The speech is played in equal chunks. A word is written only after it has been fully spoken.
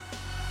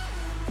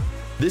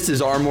This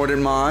is our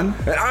Mordant Mon.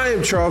 And I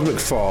am Charles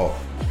McFall.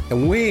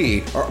 And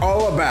we are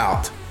all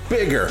about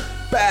bigger,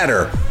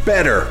 badder,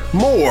 better,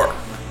 more.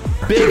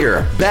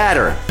 Bigger,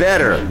 badder,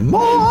 better,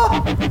 more.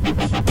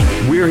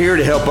 We're here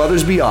to help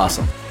others be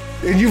awesome.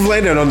 And you've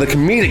landed on the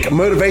comedic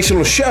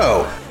motivational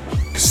show,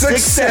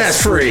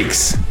 Success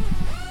Freaks.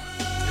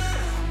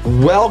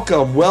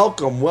 Welcome,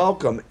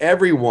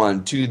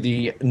 everyone, to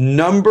the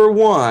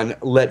 #1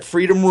 Let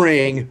Freedom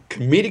Ring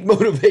comedic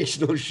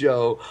motivational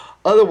show,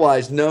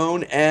 otherwise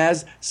known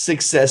as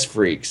Success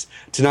Freaks.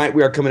 Tonight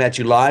we are coming at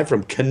you live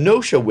from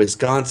Kenosha,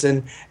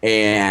 Wisconsin,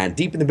 and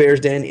deep in the Bear's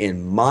Den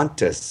in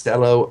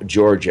Monticello,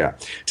 Georgia.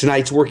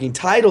 Tonight's working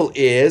title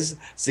is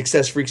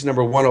Success Freaks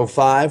number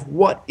 105,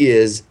 What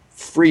is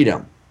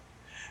Freedom?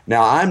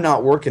 Now, I'm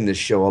not working this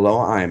show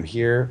alone. I am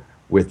here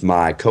with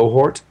my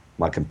cohort,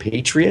 my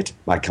compatriot,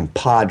 my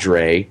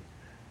compadre,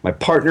 my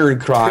partner in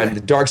crime,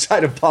 the dark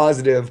side of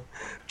positive,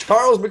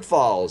 Charles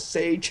McFall.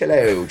 Say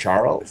hello,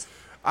 Charles.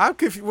 I'm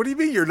confused. What do you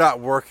mean you're not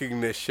working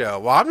this show?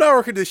 Well, I'm not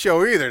working this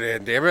show either,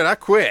 then, damn it. I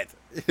quit.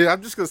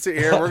 I'm just going to sit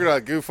here and we're going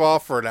to goof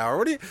off for an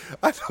hour.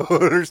 I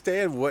don't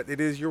understand what it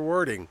is you're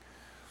wording.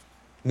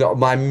 No,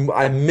 I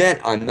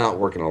meant I'm not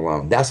working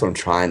alone. That's what I'm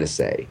trying to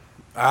say.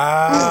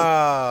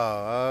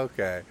 Oh,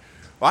 okay.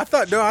 Well,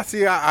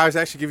 I was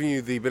actually giving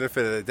you the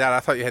benefit of the doubt. I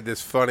thought you had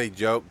this funny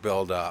joke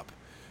build up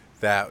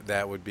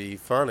that would be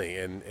funny,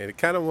 and it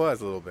kind of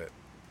was a little bit.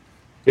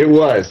 It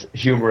was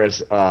humorous.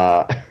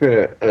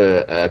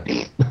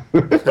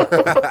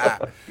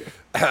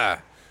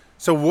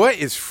 So what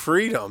is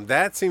freedom?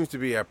 That seems to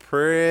be a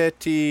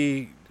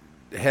pretty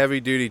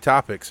heavy-duty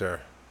topic,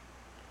 sir.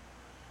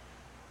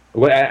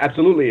 Well,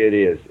 absolutely it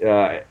is.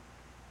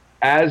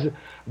 As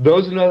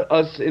those of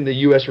us in the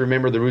U.S.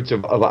 remember the roots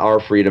of our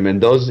freedom,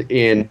 and those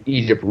in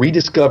Egypt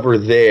rediscover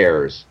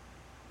theirs,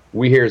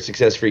 we here at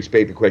Success Freaks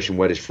beg the question,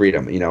 what is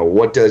freedom? You know,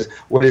 what does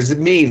it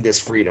mean,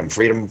 this freedom?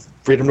 Freedom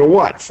to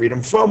what?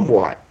 Freedom from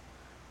what?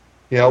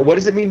 You know, what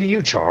does it mean to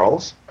you,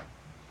 Charles?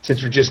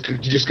 Since you're just going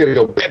to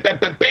go bam, bam,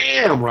 bam,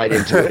 bam, right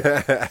into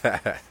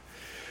it.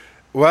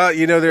 Well,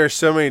 you know, there are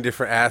so many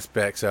different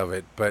aspects of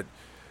it, but,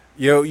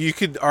 you know, you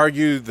could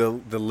argue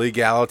the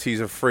legalities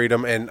of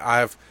freedom, and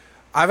I've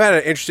had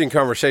an interesting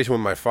conversation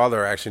with my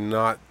father, actually,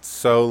 not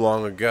so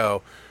long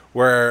ago,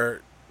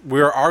 where we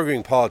were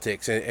arguing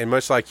politics, and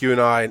much like you and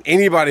I, and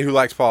anybody who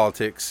likes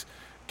politics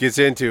gets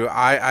into,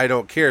 I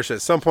don't care. So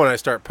at some point I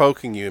start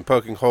poking you and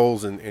poking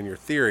holes in your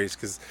theories,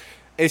 because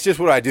it's just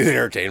what I do to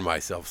entertain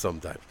myself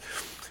sometimes.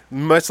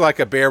 Much like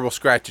a bear will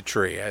scratch a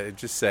tree. I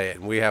just say it,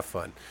 and we have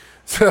fun.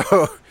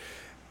 So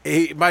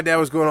my dad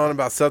was going on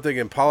about something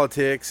in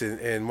politics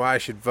and why I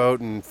should vote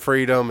and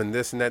freedom and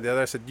this and that and the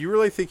other. I said, do you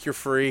really think you're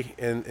free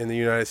in the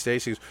United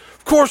States? He goes,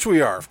 of course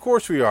we are. Of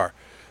course we are.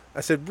 I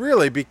said,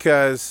 really?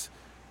 Because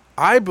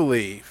I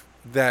believe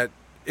that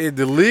in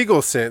the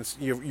legal sense,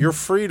 your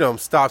freedom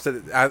stops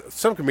at,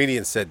 some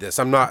comedian said this.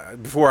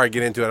 Before I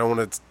get into it, I don't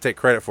want to take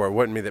credit for it. It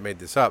wasn't me that made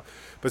this up.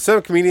 But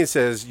some comedian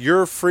says,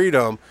 your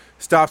freedom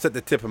stops at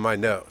the tip of my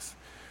nose.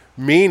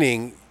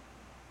 Meaning,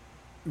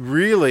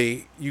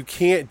 really,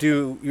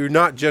 you're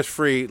not just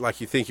free like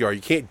you think you are.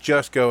 You can't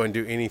just go and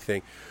do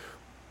anything.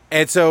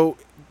 And so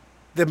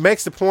that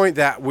makes the point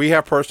that we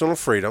have personal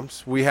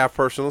freedoms. We have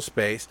personal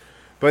space.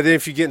 But then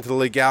if you get into the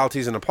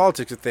legalities and the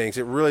politics of things,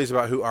 it really is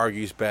about who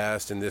argues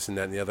best and this and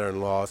that and the other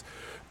and laws.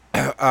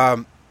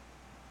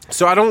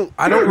 So I don't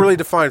really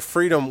define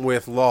freedom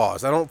with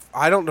laws.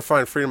 I don't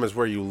define freedom as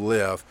where you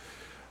live.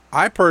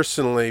 I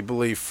personally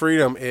believe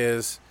freedom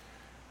is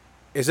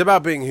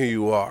about being who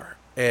you are.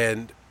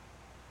 And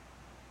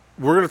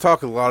we're going to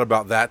talk a lot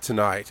about that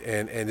tonight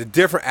and the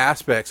different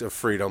aspects of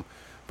freedom.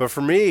 But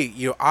for me,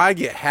 I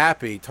get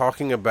happy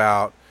talking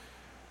about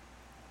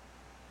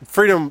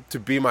freedom to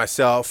be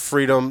myself,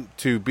 freedom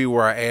to be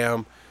where I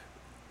am,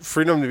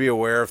 freedom to be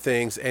aware of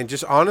things, and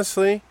just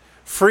honestly,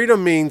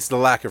 freedom means the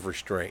lack of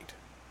restraint.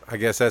 I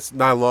guess that's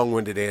not a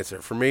long-winded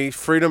answer. For me,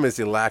 freedom is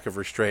the lack of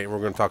restraint, and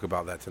we're going to talk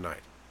about that tonight.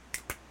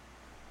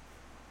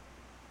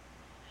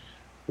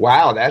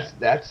 Wow,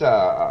 that's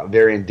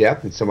very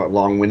in-depth and somewhat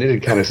long-winded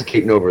and kind of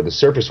skating over the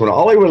surface when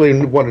all I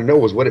really wanted to know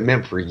was what it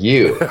meant for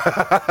you,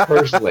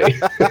 personally.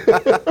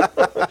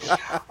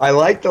 I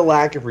like the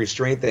lack of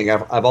restraint thing.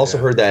 I've also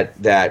heard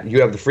that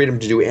you have the freedom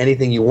to do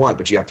anything you want,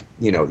 but you have to,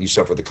 you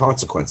suffer the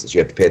consequences.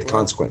 You have to pay the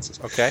consequences.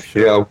 Okay,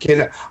 sure.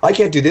 I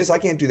can't do this, I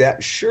can't do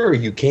that. Sure,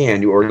 you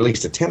can, or at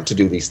least attempt to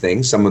do these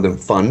things. Some of them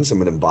fun, some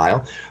of them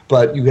vile,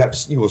 but you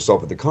will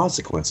suffer the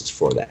consequences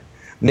for that.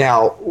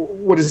 Now,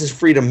 what does this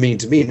freedom mean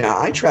to me? Now,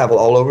 I travel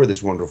all over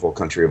this wonderful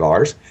country of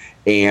ours,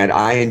 and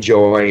I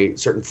enjoy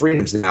certain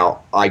freedoms. Now,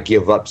 I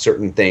give up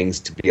certain things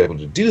to be able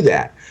to do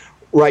that.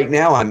 Right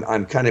now,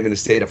 I'm kind of in a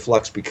state of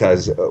flux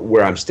because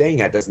where I'm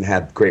staying at doesn't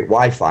have great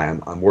Wi-Fi.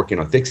 I'm working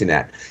on fixing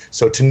that.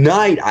 So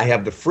tonight, I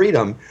have the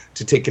freedom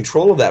to take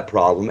control of that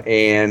problem,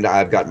 and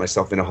I've got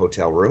myself in a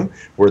hotel room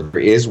where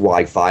there is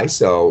Wi-Fi.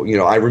 So,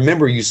 I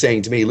remember you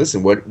saying to me,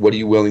 listen, what are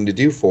you willing to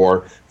do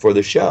for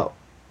the show?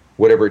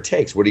 Whatever it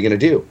takes, what are you going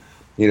to do?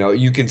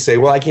 You can say,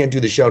 well, I can't do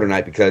the show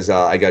tonight because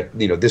I got,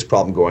 this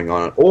problem going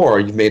on. Or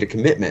you've made a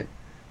commitment.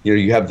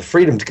 You have the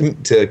freedom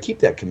to keep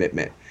that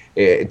commitment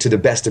to the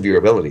best of your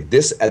ability.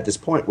 This, at this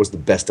point, was the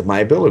best of my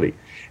ability.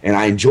 And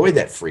I enjoy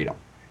that freedom.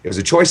 It was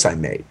a choice I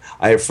made.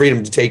 I have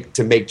freedom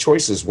to make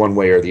choices one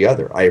way or the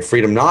other. I have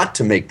freedom not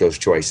to make those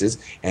choices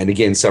and,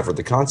 again, suffer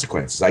the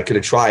consequences. I could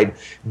have tried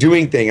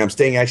doing things. I'm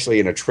staying actually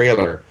in a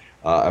trailer,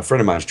 a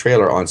friend of mine's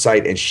trailer on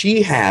site, and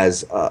she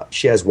has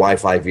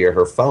Wi-Fi via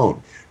her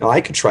phone. Now, I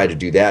could try to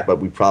do that, but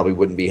we probably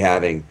wouldn't be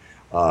having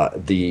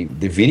the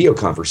video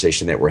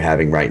conversation that we're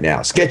having right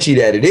now. Sketchy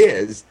that it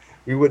is,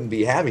 we wouldn't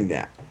be having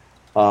that.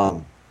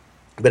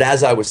 But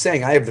as I was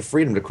saying, I have the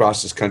freedom to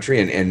cross this country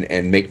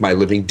and make my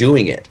living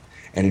doing it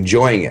and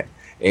enjoying it.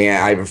 And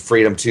I have the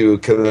freedom to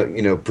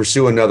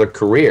pursue another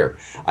career.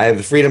 I have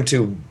the freedom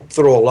to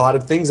throw a lot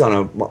of things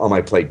on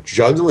my plate,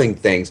 juggling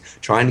things,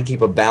 trying to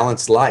keep a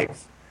balanced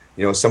life.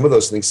 Some of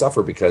those things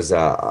suffer because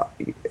I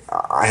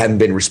haven't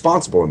been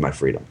responsible in my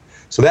freedom.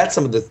 So that's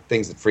some of the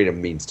things that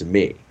freedom means to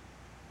me.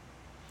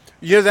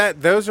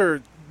 Those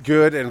are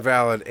good and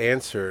valid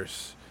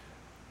answers.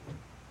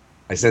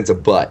 I sense a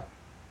but.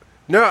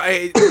 No,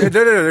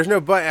 there's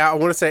no but. I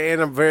want to say, and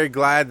I'm very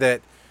glad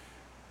that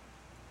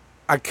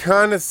I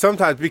kind of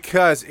sometimes,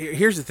 because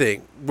here's the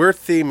thing, we're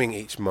theming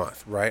each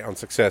month, right, on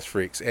Success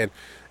Freaks, and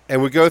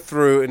we go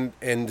through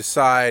and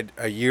decide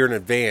a year in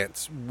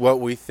advance what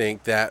we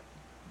think that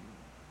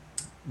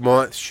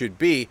month should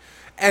be.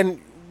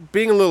 And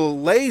being a little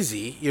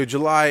lazy,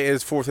 July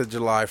is 4th of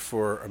July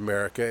for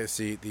America. It's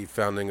the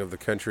founding of the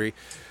country.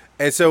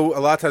 And so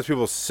a lot of times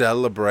people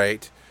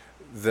celebrate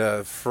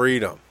the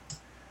freedom.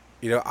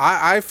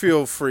 I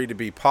feel free to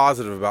be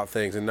positive about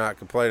things and not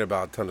complain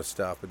about a ton of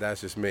stuff, but that's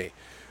just me.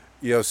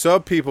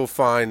 Some people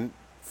find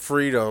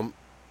freedom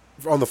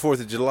on the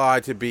 4th of July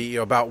to be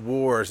about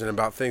wars and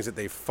about things that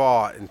they've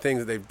fought and things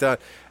that they've done.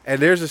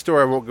 And there's a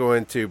story I won't go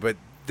into, but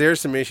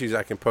there's some issues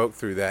I can poke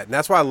through that. And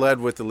that's why I led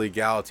with the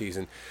legalities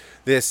and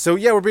this. So,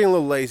 yeah, we're being a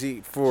little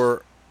lazy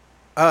for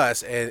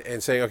us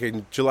and saying,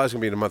 okay, July's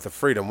going to be the month of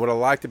freedom. What I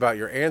liked about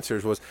your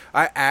answers was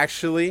I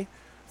actually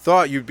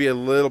thought you'd be a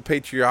little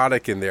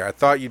patriotic in there. I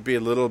thought you'd be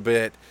a little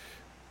bit,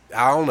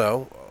 I don't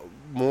know,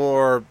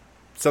 more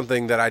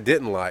something that I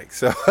didn't like.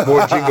 So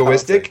more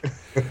jingoistic.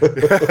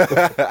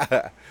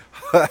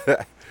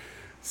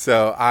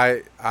 So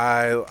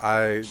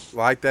I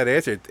like that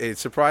answer. It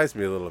surprised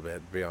me a little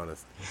bit, to be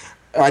honest.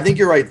 I think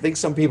you're right. I think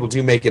some people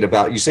do make it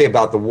about, you say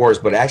about the wars,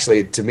 but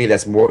actually to me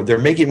that's more, they're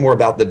making it more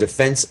about the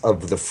defense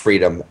of the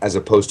freedom as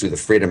opposed to the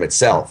freedom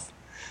itself.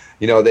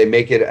 They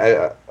make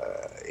it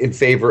in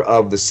favor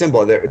of the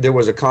symbol. There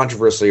was a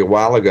controversy a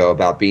while ago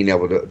about being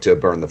able to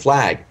burn the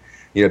flag.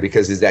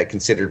 Because is that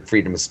considered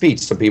freedom of speech?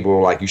 Some people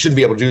were like, you shouldn't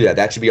be able to do that.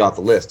 That should be off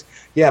the list.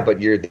 Yeah, but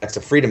that's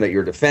a freedom that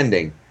you're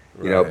defending.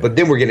 Right. But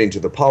then we're getting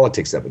into the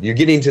politics of it. You're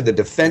getting into the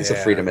defense of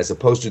freedom as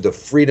opposed to the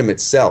freedom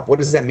itself. What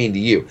does that mean to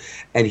you?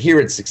 And here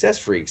at Success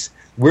Freaks,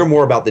 we're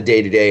more about the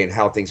day-to-day and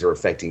how things are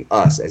affecting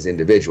us as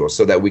individuals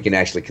so that we can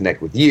actually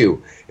connect with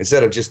you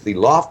instead of just the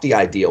lofty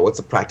ideal. What's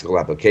a practical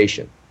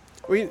application?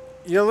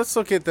 Let's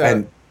look at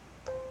the...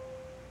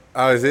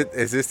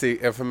 is this the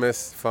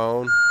infamous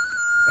phone?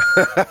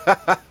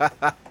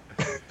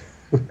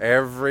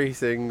 Every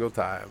single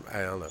time.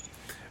 I don't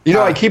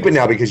know. I keep it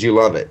now because you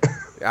love it.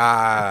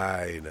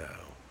 I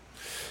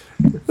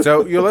know.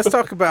 So, let's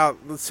talk about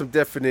some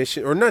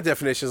definition, or not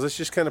definitions. Let's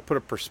just kind of put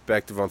a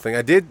perspective on things.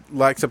 I did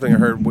like something I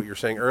heard what you were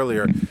saying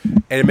earlier,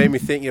 and it made me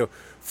think.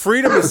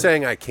 Freedom is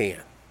saying I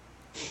can.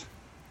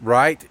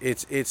 Right?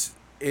 It's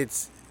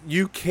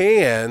you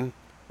can.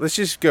 Let's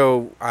just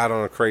go out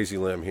on a crazy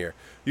limb here.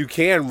 You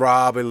can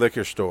rob a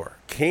liquor store.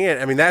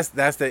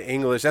 That's the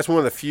English. That's one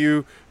of the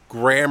few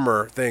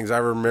grammar things I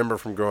remember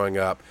from growing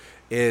up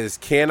is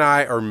can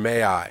I or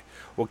may I?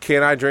 Well,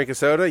 can I drink a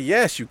soda?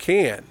 Yes, you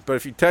can. But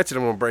if you touch it,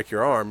 I'm going to break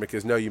your arm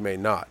because no, you may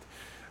not.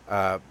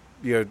 It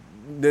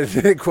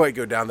didn't quite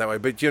go down that way.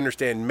 But you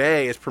understand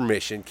may is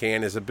permission,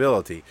 can is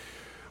ability.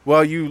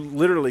 Well, you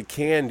literally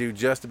can do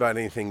just about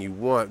anything you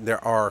want.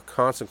 There are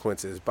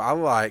consequences. But I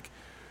like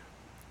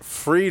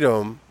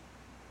freedom.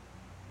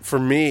 For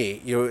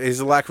me, is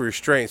a lack of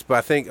restraints, but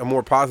I think a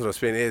more positive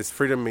spin is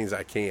freedom means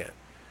I can.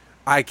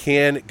 I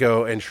can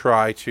go and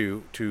try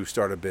to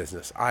start a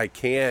business. I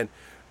can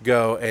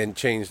go and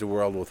change the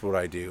world with what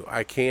I do.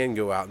 I can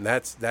go out, and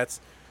that's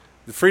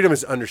the freedom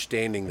is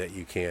understanding that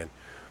you can.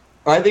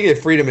 I think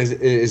that freedom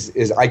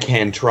is I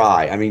can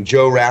try. I mean,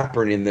 Joe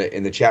Rathburn in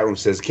the chat room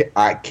says,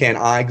 can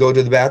I go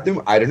to the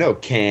bathroom? I don't know.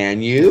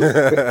 Can you?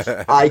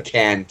 I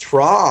can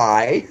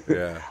try.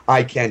 Yeah.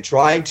 I can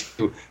try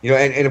to.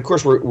 And of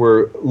course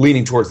we're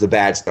leaning towards the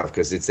bad stuff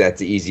because that's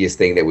the easiest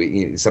thing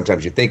that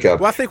sometimes you think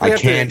of. Well, I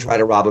can try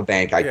to rob a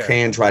bank. I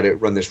can try to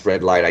run this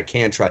red light. I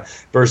can try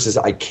versus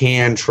I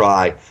can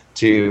try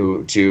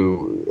to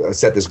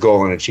set this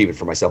goal and achieve it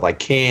for myself. I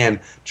can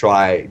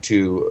try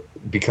to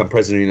become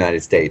president of the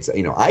United States.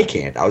 I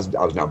can't. I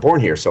was not born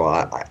here, so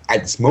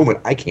at this moment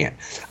I can't.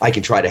 I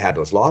can try to have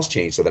those laws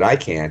changed so that I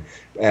can.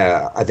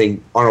 I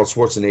think Arnold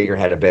Schwarzenegger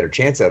had a better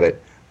chance of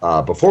it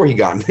before he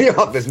got in the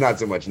office, not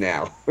so much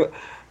now.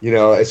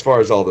 As far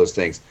as all those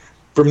things.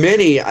 For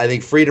many, I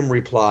think freedom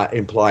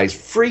implies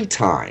free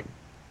time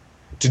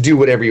to do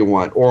whatever you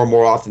want, or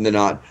more often than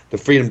not, the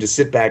freedom to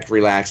sit back,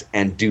 relax,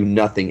 and do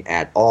nothing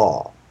at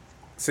all.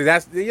 See,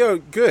 that's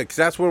good, because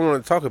that's what I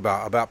want to talk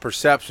about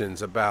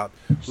perceptions, about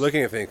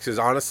looking at things. Because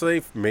honestly,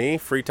 for me,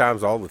 free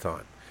time's all the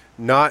time.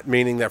 Not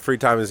meaning that free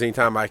time is any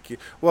time I can.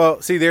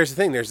 Well, see, there's the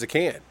thing. There's the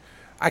can.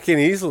 I can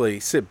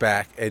easily sit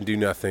back and do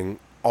nothing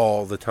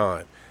all the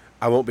time.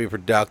 I won't be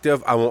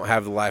productive. I won't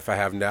have the life I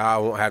have now. I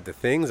won't have the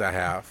things I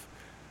have.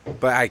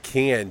 But I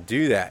can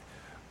do that.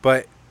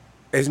 But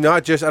it's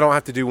not just I don't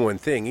have to do one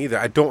thing either.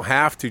 I don't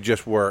have to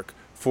just work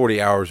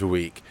 40 hours a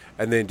week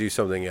and then do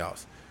something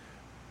else.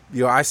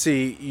 I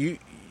see you,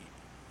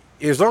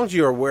 as long as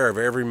you're aware of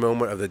every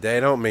moment of the day. I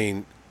don't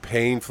mean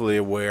painfully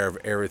aware of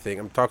everything.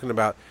 I'm talking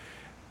about,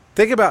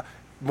 think about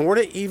more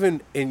than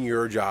even in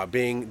your job,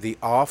 being the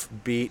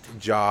offbeat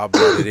job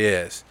that it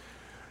is.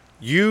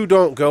 You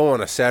don't go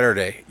on a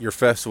Saturday, your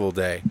festival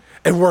day,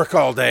 and work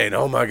all day and,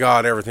 oh my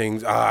God,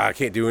 everything's, I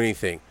can't do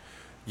anything.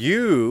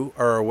 You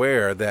are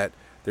aware that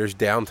there's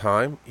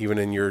downtime, even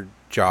in your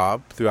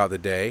job throughout the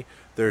day.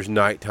 There's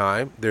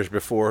nighttime. There's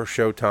before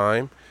show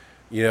time.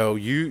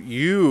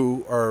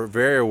 You are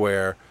very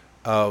aware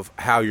of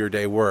how your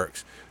day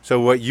works. So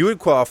what you would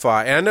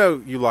qualify, and I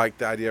know you like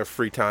the idea of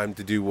free time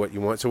to do what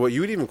you want. So what you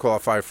would even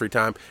qualify free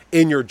time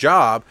in your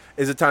job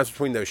is the times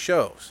between those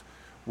shows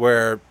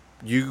where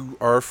you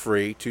are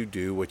free to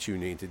do what you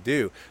need to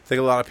do. I think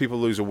a lot of people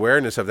lose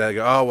awareness of that. They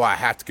go, oh, well, I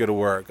have to go to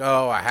work.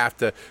 Oh, I have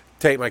to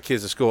take my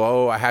kids to school.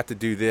 Oh, I have to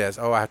do this.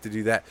 Oh, I have to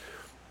do that.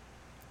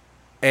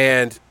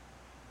 And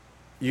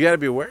you got to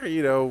be aware,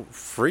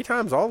 free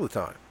time's all the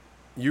time.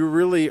 You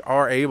really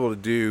are able to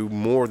do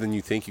more than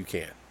you think you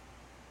can.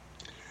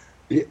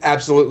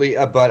 Absolutely,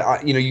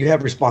 but you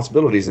have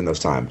responsibilities in those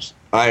times.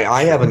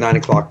 I have a 9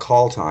 o'clock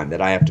call time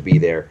that I have to be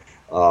there.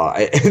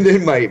 And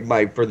then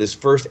my for this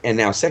first and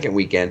now second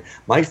weekend,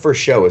 my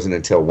first show isn't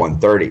until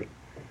 1:30.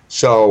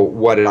 So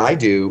what did I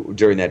do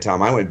during that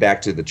time? I went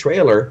back to the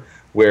trailer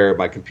where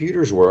my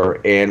computers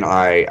were, and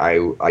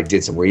I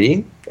did some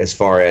reading. As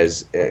far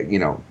as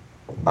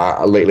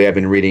lately I've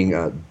been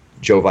reading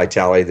Joe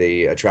Vitale,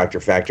 The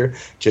Attractor Factor,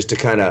 just to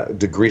kind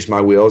of grease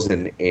my wheels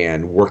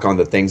and work on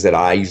the things that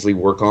I usually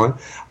work on.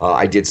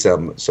 I did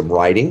some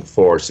writing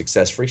for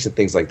Success Freaks and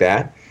things like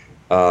that.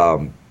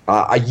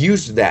 I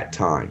used that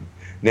time.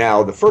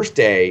 Now, the first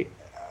day,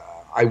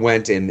 I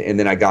went and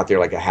then I got there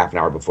like a half an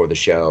hour before the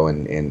show,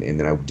 and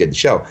then I did the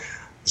show.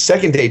 The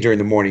second day during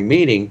the morning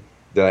meeting,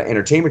 the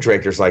entertainment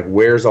director's like,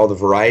 where's all the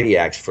variety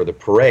acts for the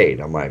parade?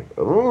 I'm like,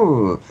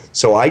 ooh.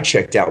 So I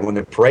checked out when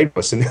the parade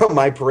was. So now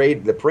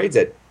the parade's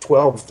at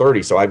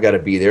 12:30, so I've got to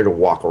be there to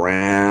walk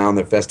around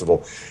the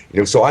festival.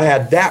 So I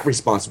had that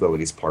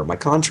responsibility as part of my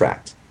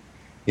contract.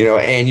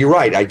 And you're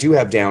right, I do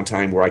have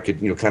downtime where I could,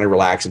 kind of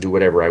relax and do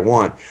whatever I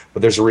want.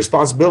 But there's a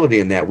responsibility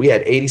in that. We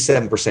had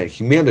 87%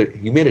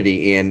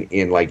 humidity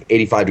in like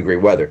 85-degree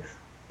weather.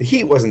 The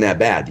heat wasn't that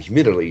bad. The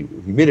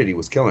humidity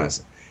was killing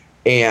us.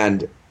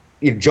 And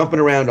jumping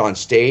around on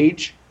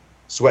stage,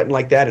 sweating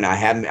like that, and I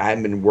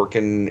hadn't been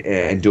working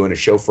and doing a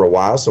show for a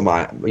while, so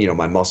my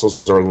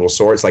muscles are a little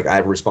sore. It's like I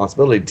have a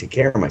responsibility to take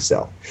care of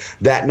myself.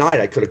 That night,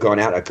 I could have gone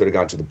out. I could have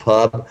gone to the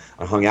pub.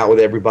 I hung out with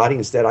everybody.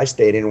 Instead, I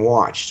stayed in and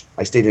watched.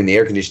 I stayed in the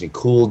air conditioning,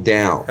 cooled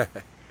down.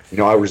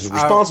 I was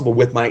responsible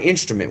with my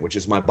instrument, which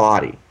is my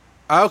body.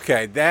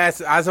 Okay, I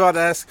was about to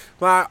ask.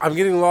 Well, I'm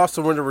getting lost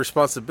on where the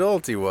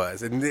responsibility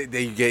was, and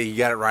you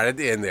got it right at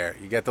the end there.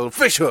 You got the little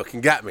fish hook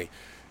and got me.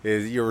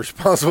 You're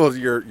responsible to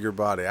your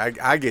body.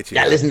 I get you.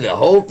 Yeah, listen to the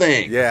whole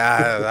thing.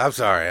 Yeah, I'm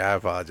sorry. I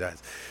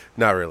apologize.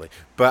 Not really,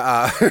 but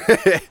I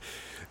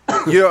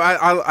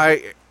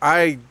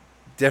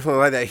definitely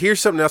like that. Here's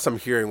something else I'm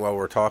hearing while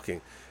we're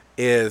talking,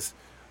 is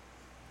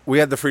we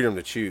have the freedom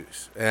to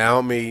choose, and I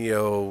don't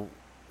mean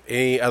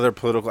any other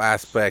political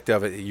aspect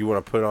of it that you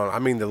want to put on. I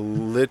mean the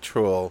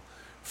literal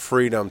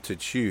freedom to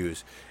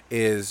choose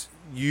is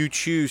you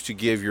choose to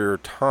give your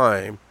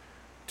time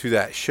to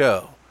that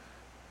show.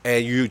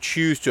 And you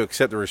choose to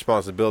accept the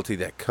responsibility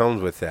that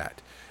comes with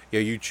that.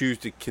 You choose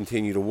to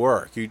continue to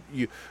work.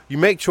 You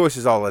make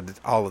choices all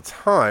the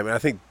time, and I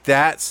think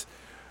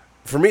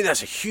for me,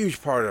 that's a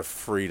huge part of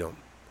freedom.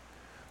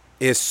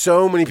 Is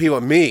so many people,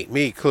 me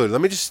included.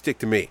 Let me just stick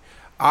to me.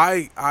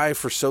 I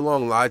for so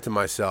long lied to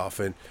myself,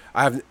 and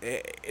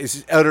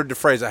it's uttered the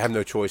phrase, "I have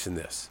no choice in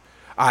this.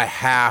 I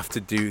have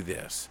to do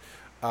this.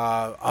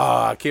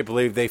 I can't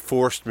believe they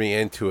forced me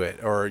into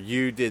it, or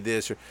you did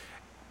this."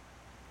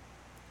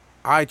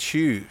 I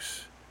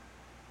choose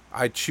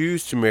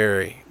to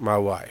marry my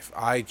wife.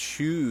 I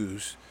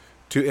choose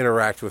to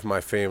interact with my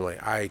family.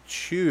 I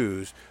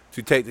choose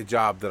to take the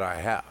job that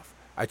I have.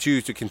 I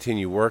choose to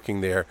continue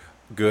working there,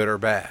 good or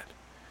bad.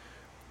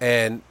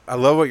 And I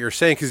love what you're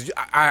saying, because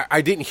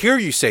I didn't hear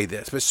you say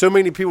this, but so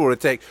many people would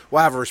take,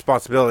 well, I have a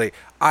responsibility.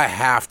 I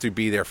have to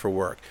be there for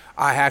work.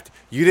 I have to.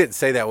 You didn't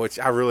say that, which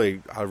I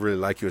really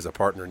like you as a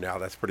partner now.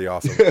 That's pretty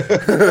awesome.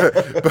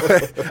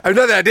 But I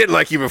know that I didn't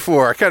like you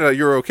before.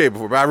 You were okay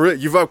before, but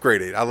you've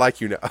upgraded. I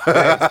like you now.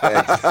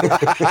 Thanks.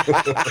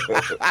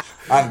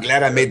 I'm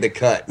glad I made the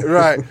cut.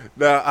 Right.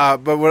 No,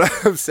 but what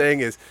I'm saying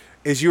is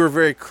you were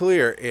very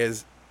clear.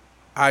 Is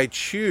I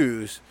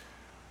choose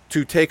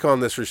to take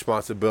on this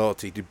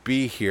responsibility to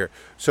be here.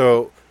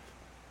 So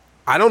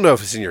I don't know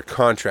if it's in your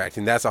contract,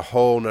 and that's a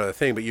whole nother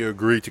thing, but you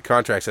agree to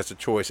contracts. That's a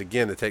choice,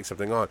 again, to take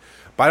something on.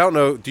 But I don't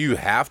know, do you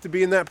have to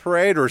be in that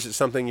parade, or is it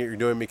something that you're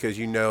doing because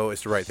you know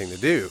it's the right thing to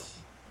do?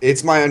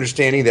 It's my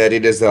understanding that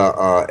it is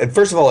and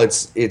first of all,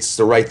 it's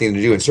the right thing to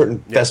do. In certain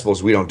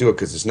festivals, we don't do it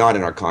because it's not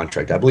in our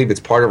contract. I believe it's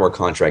part of our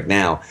contract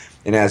now.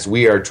 And as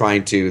we are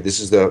trying to, this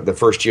is the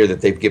first year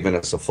that they've given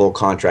us a full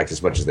contract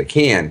as much as they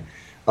can,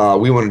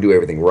 we want to do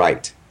everything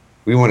right.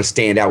 We want to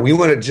stand out. We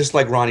want to, just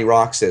like Ronnie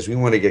Rock says, we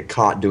want to get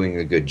caught doing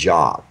a good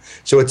job.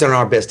 So it's in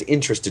our best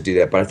interest to do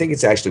that. But I think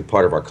it's actually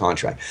part of our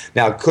contract.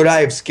 Now, could I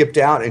have skipped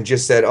out and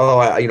just said,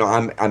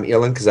 I'm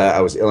ill because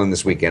I was ill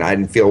this weekend. I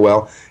didn't feel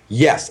well.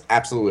 Yes,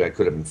 absolutely, I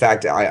could have. In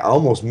fact, I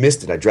almost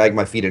missed it. I dragged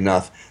my feet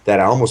enough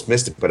that I almost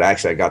missed it. But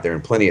actually, I got there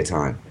in plenty of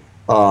time.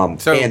 And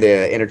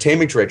the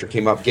entertainment director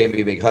came up, gave me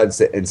a big hug,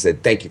 and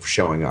said, "Thank you for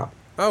showing up."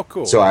 Oh,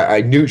 cool. So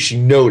I knew she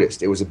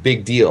noticed. It was a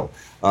big deal.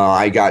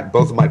 I got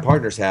both of my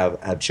partners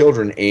have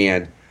children,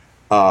 and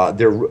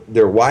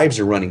their wives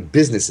are running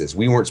businesses.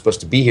 We weren't supposed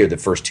to be here the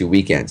first 2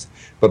 weekends,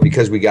 but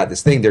because we got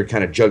this thing, they're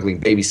kind of juggling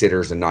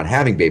babysitters and not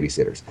having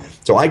babysitters.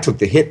 So I took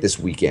the hit this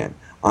weekend.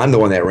 I'm the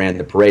one that ran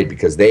the parade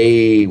because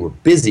they were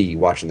busy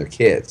watching their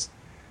kids,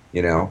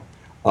 you know.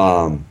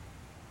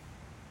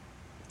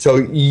 So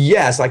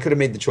yes, I could have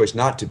made the choice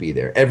not to be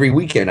there. Every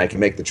weekend I can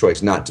make the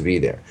choice not to be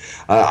there.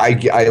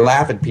 I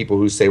laugh at people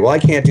who say, well, I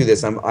can't do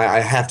this. I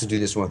have to do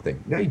this one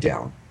thing. No, you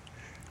don't.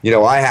 You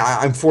know,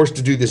 I'm forced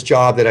to do this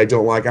job that I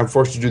don't like. I'm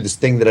forced to do this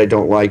thing that I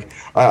don't like.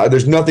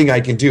 There's nothing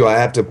I can do. I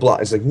have to block.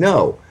 It's like,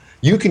 no,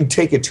 you can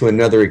take it to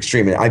another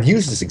extreme. And I've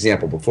used this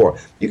example before.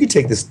 You can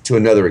take this to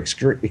another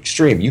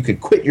extreme. You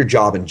could quit your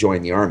job and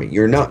join the Army.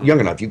 You're not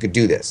young enough. You could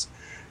do this.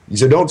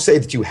 So don't say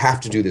that you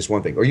have to do this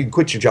one thing, or you can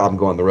quit your job and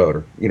go on the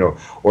road,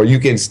 or you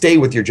can stay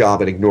with your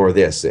job and ignore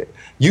this.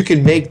 You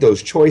can make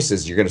those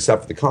choices. You're going to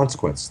suffer the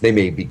consequences. They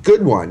may be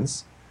good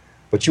ones,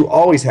 but you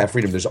always have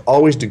freedom. There's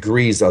always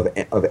degrees of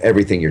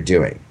everything you're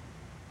doing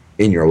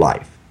in your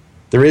life.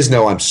 There is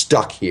no I'm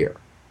stuck here.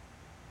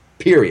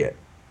 Period.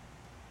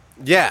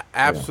 Yeah,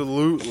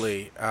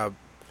 absolutely. I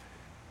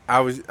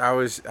was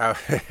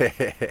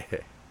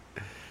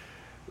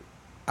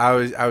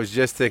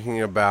just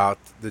thinking about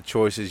the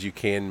choices you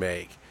can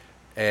make,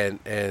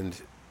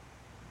 and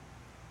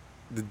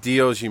the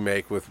deals you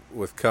make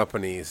with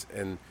companies,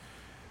 and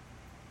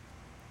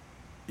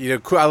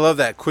I love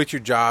that. Quit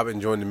your job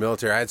and join the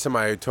military. I had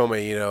somebody who told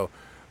me,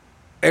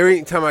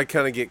 every time I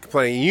kind of get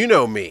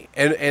complaining, me,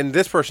 and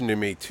this person knew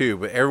me too,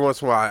 but every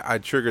once in a while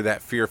I'd trigger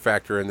that fear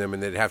factor in them,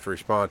 and they'd have to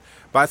respond.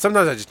 But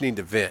sometimes I just need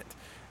to vent.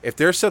 If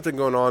there's something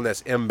going on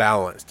that's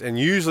imbalanced, and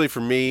usually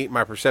for me,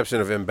 my perception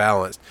of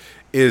imbalanced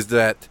is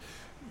that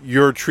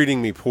you're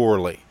treating me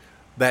poorly,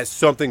 that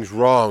something's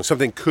wrong,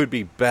 something could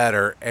be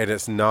better, and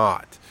it's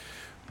not.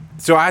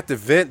 So I have to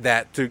vent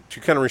that to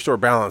kind of restore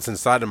balance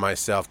inside of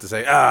myself, to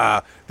say,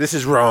 this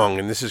is wrong,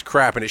 and this is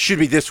crap, and it should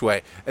be this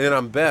way, and then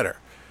I'm better.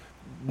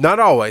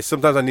 Not always.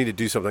 Sometimes I need to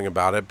do something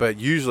about it, but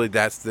usually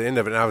that's the end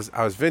of it. And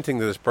I was venting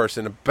to this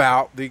person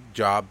about the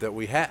job that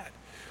we had.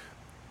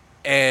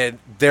 And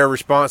their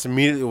response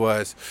immediately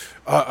was,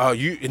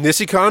 "You in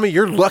this economy,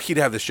 you're lucky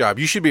to have this job.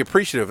 You should be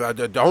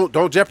appreciative.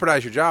 Don't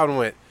jeopardize your job."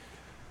 And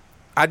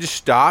I just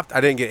stopped.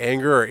 I didn't get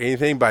angry or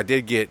anything, but I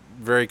did get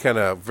very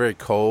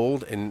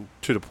cold and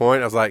to the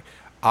point. I was like,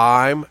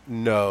 "I'm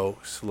no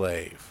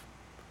slave.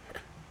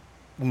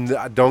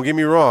 Don't get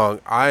me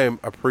wrong. I am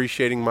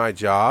appreciating my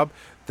job.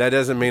 That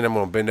doesn't mean I'm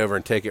going to bend over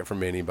and take it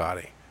from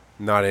anybody.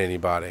 Not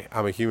anybody.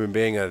 I'm a human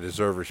being and I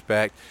deserve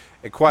respect.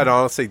 And quite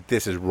honestly,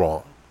 this is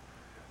wrong.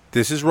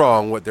 This is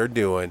wrong what they're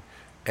doing,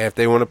 and if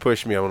they want to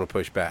push me, I want to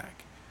push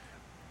back."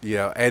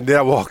 And then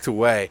I walked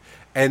away.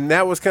 And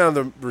that was kind of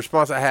the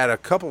response I had a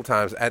couple of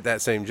times at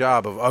that same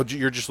job of, "Oh,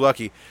 you're just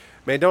lucky."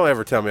 Man, don't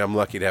ever tell me I'm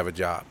lucky to have a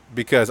job,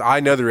 because I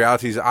know the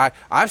realities.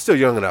 I'm still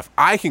young enough.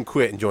 I can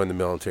quit and join the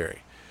military.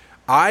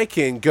 I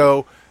can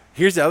go.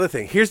 Here's the other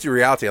thing. Here's the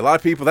reality. A lot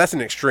of people, that's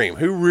an extreme.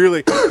 Who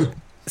really,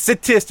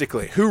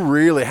 statistically,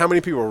 how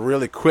many people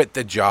really quit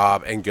the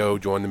job and go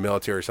join the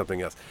military or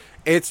something else?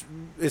 It's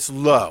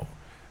low.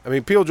 I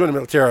mean, people join the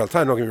military all the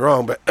time, don't get me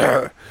wrong, but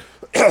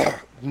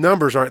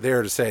numbers aren't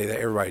there to say that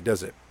everybody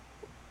does it.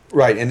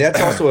 Right, and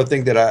that's also a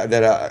thing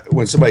that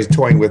when somebody's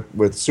toying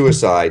with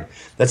suicide,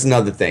 that's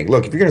another thing.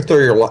 Look, if you're going to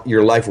throw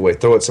your life away,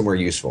 throw it somewhere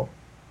useful.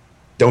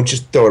 Don't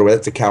just throw it away.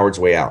 That's a coward's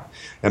way out.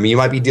 I mean, you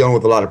might be dealing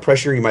with a lot of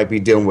pressure. You might be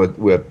dealing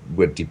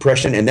with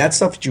depression, and that's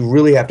stuff that you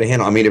really have to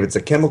handle. I mean, if it's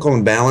a chemical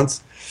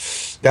imbalance,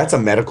 that's a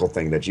medical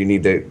thing that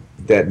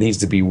that needs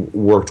to be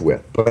worked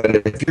with.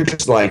 But if you're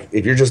just like,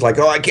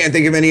 oh, I can't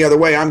think of any other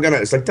way,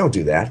 it's like, don't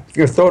do that. If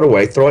you're gonna throw it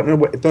away, throw it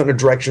in a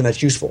direction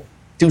that's useful.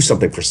 Do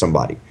something for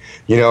somebody.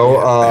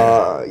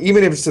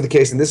 Even if it's to the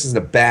case, and this isn't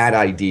a bad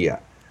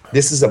idea.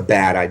 This is a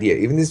bad idea.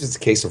 Even if it's a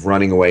case of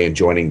running away and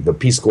joining the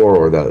Peace Corps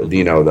or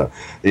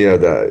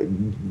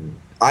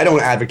I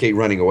don't advocate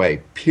running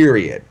away.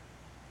 Period.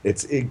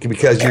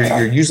 Because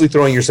you're usually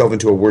throwing yourself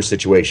into a worse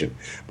situation.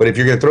 But if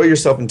you're going to throw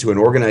yourself into an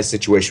organized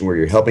situation where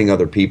you're helping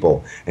other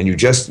people and you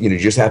just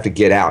have to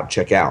get out,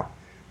 check out,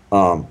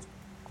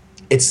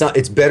 it's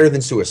better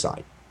than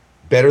suicide.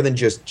 Better than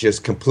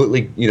just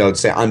completely,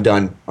 say, I'm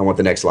done, I want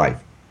the next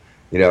life.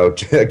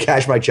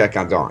 Cash my check,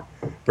 I'm gone.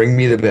 Bring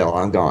me the bill,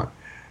 I'm gone.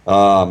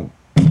 Now,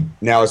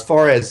 as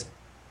far as,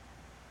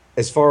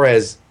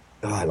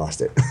 I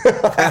lost it.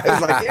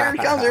 It's like, here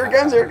it comes.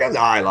 Oh,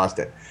 I lost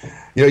it.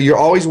 You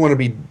always want to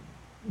be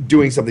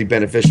doing something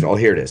beneficial. Oh,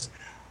 here it is.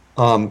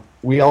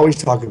 We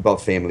always talk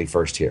about family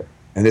first here.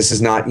 And this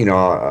is not,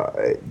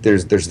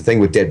 there's the thing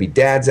with deadbeat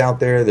dads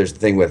out there. There's the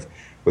thing with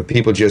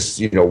people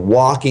just,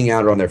 walking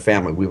out on their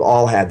family. We've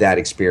all had that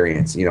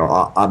experience.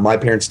 My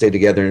parents stayed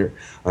together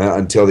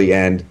until the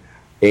end,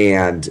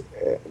 and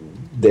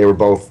they were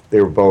both,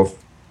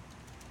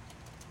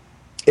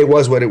 it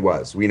was what it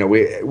was.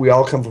 We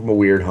all come from a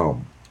weird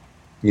home.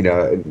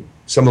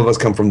 Some of us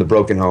come from the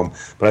broken home,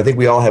 but I think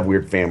we all have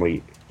weird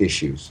family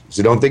issues.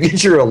 So don't think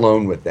that you're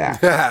alone with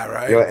that.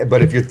 Right.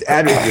 But if you're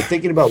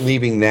thinking about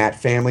leaving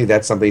that family,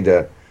 that's something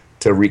to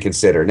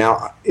reconsider.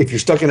 Now, if you're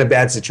stuck in a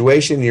bad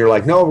situation and you're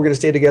like, no, we're going to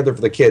stay together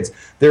for the kids,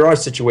 there are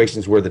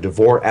situations where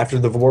after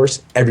the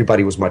divorce,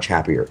 everybody was much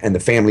happier, and the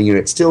family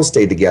unit still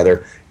stayed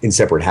together in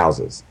separate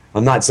houses.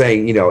 I'm not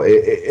saying,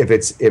 if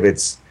it's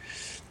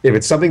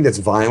something that's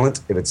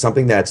violent, if it's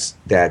something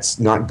that's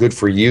not good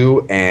for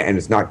you and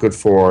it's not good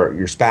for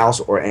your spouse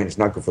and it's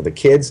not good for the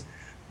kids,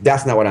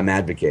 that's not what I'm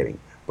advocating.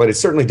 But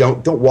it's certainly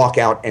don't walk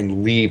out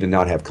and leave and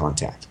not have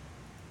contact.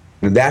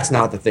 And that's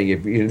not the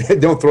thing.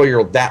 Don't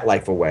throw that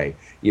life away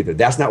either.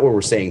 That's not what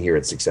we're saying here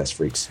at Success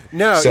Freaks.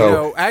 No,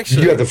 so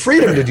actually, you have the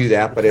freedom to do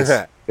that, but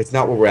it's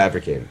not what we're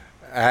advocating.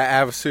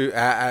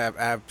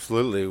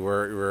 Absolutely.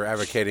 We're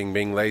advocating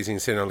being lazy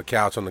and sitting on the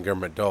couch on the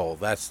government dole.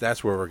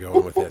 That's where we're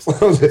going with this.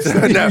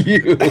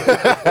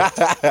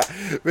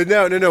 But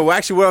no.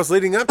 Actually, what I was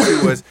leading up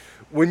to was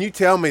when you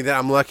tell me that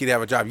I'm lucky to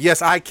have a job.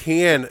 Yes, I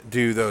can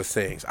do those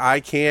things.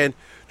 I can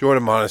join a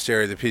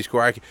monastery, the Peace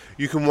Corps.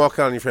 You can walk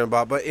out on your friend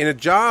Bob. But in a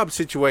job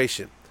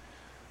situation,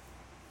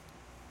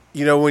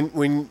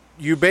 when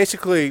you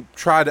basically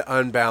try to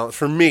unbalance,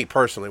 for me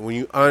personally, when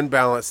you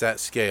unbalance that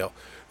scale,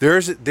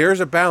 there's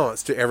a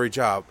balance to every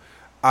job.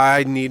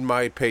 I need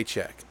my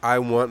paycheck. I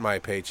want my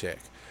paycheck.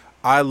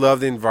 I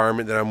love the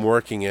environment that I'm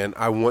working in.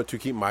 I want to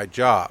keep my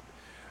job.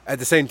 At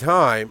the same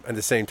time, and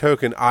the same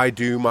token, I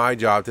do my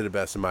job to the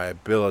best of my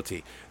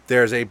ability.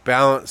 There's a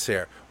balance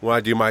there. When I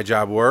do my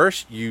job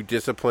worse, you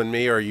discipline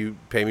me or you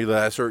pay me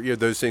less, or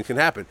those things can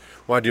happen.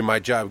 When I do my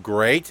job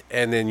great,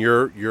 and then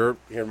you're here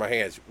in my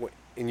hands,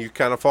 and you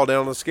kind of fall down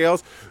on the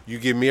scales, you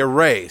give me a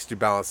raise to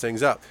balance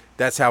things up.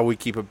 That's how we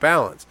keep a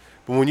balance.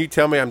 But when you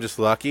tell me I'm just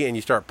lucky and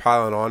you start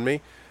piling on me,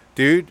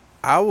 dude,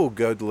 I will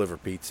go deliver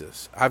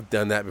pizzas. I've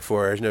done that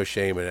before. There's no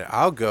shame in it.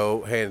 I'll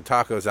go hand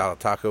tacos out a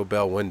Taco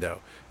Bell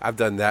window. I've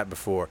done that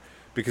before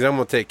because I'm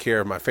going to take care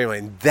of my family.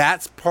 And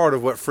that's part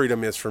of what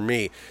freedom is for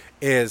me,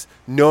 is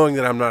knowing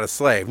that I'm not a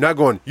slave. Not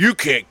going, you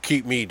can't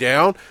keep me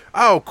down.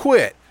 I'll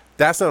quit.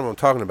 That's not what I'm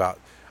talking about.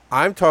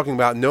 I'm talking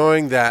about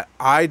knowing that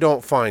I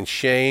don't find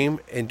shame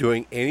in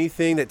doing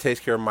anything that takes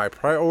care of my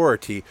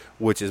priority,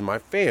 which is my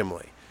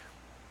family.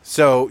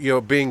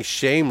 So, being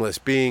shameless,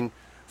 being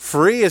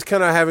free is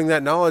kind of having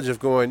that knowledge of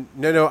going,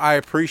 no, I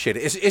appreciate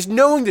it. It's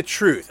knowing the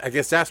truth. I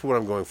guess that's what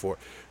I'm going for.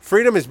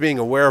 Freedom is being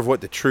aware of what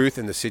the truth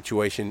in the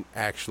situation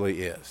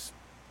actually is.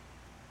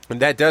 And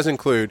that does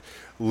include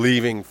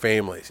leaving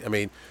families. I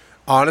mean,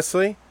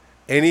 honestly,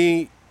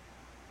 I'm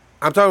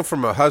talking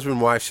from a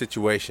husband-wife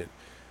situation.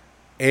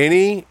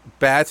 Any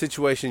bad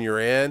situation you're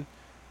in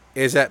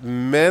is at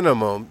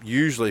minimum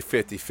usually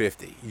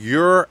 50-50.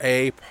 You're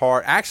a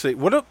part. Actually,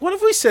 what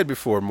have we said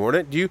before,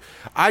 Mordant?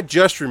 I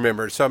just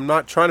remembered, so I'm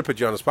not trying to put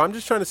you on the spot. I'm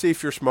just trying to see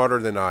if you're smarter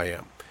than I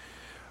am.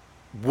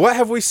 What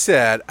have we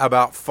said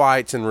about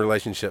fights and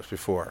relationships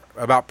before?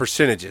 About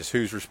percentages?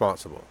 Who's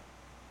responsible?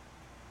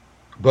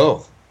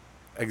 Both.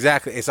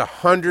 Exactly. It's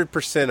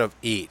 100% of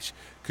each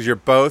because you're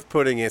both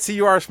putting in. See,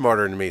 you are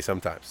smarter than me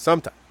sometimes.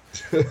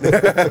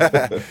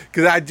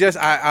 Because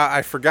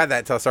I forgot that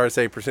until I started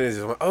saying percentages.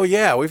 I'm like, oh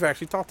yeah, we've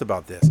actually talked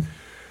about this.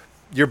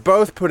 You're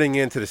both putting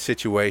into the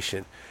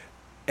situation,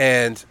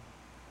 and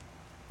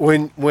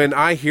when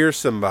I hear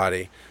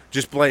somebody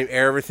just blame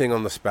everything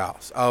on the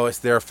spouse, oh, it's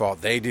their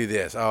fault, they do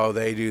this, oh,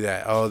 they do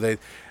that,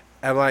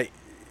 I'm like,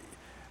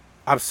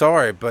 I'm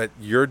sorry, but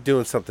you're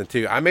doing something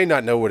too. I may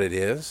not know what it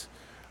is,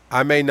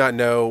 I may not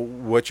know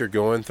what you're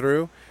going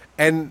through,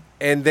 and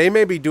they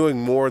may be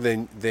doing more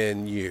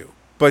than you.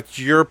 But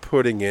you're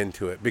putting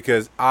into it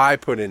because I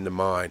put into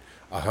mine.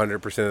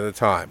 100% of the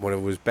time. When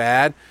it was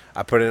bad,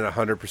 I put in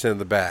 100% of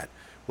the bad.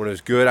 When it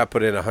was good, I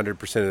put in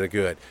 100% of the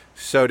good.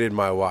 So did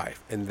my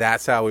wife. And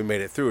that's how we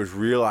made it through, is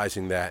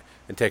realizing that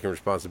and taking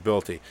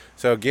responsibility.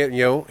 So again,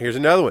 here's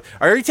another one.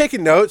 Are you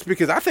taking notes?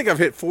 Because I think I've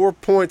hit 4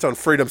 points on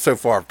freedom so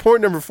far.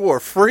 Point number 4,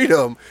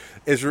 freedom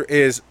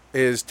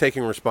is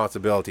taking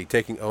responsibility,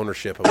 taking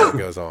ownership of what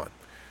goes on.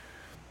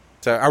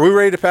 So, are we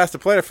ready to pass the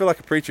plate? I feel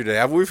like a preacher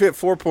today. We've hit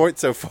 4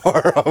 points so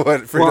far on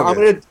what freedom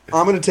is.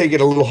 I'm gonna take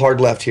it a little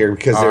hard left here,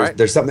 because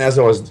there's something. As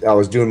I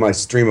was doing my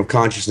stream of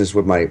consciousness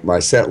with my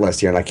set list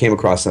here, and I came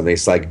across something.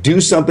 It's like,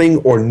 do something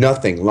or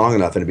nothing long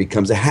enough, and it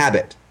becomes a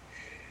habit.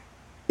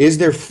 Is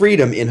there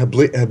freedom in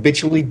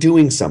habitually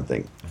doing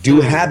something?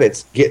 Do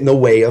habits get in the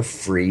way of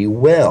free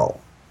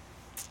will?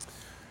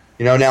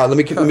 Now let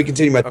me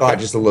continue my thought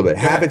just a little bit.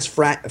 Habits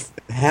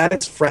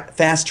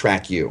fast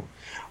track you.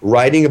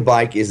 Riding a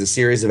bike is a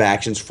series of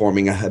actions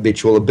forming a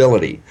habitual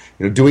ability.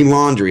 Doing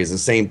laundry is the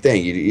same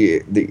thing.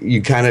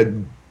 You kind of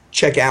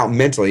check out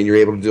mentally, and you're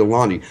able to do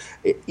laundry.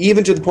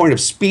 Even to the point of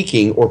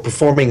speaking or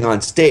performing on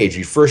stage.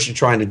 You're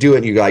trying to do it,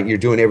 and you're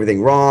doing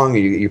everything wrong.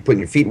 You're putting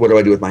your feet. What do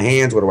I do with my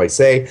hands? What do I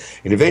say?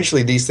 And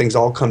eventually, these things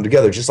all come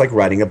together, just like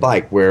riding a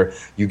bike, where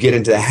you get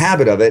into the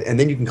habit of it, and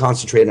then you can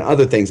concentrate on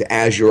other things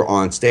as you're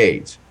on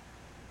stage.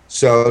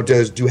 So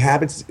do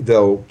habits,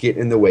 though, get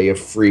in the way of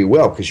free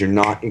will, because you're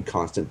not in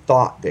constant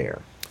thought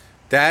there?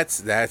 That's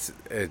an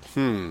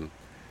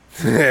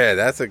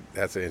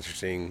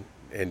interesting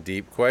and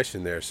deep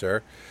question there,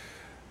 sir.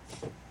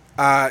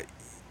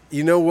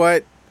 You know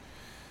what?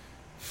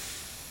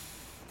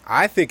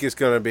 I think it's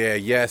going to be a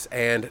yes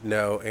and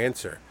no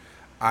answer.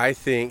 I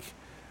think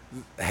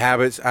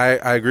habits, I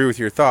agree with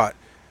your thought,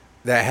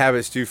 that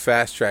habits do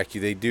fast track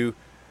you. They do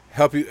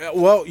help you.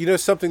 Well,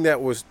 something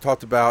that was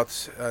talked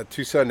about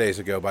 2 Sundays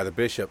ago by the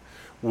bishop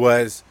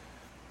was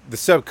the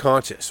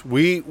subconscious.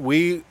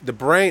 The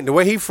brain, the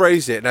way he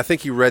phrased it, and I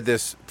think you read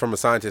this from a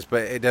scientist,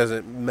 but it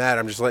doesn't matter.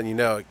 I'm just letting you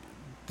know.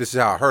 This is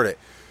how I heard it.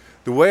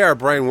 The way our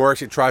brain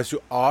works, it tries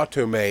to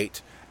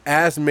automate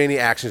as many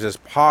actions as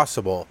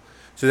possible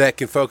so that it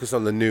can focus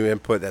on the new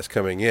input that's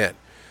coming in.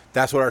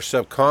 That's what our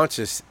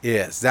subconscious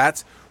is.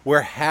 That's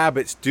where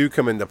habits do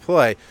come into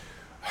play.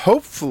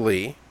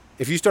 Hopefully,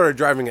 if you started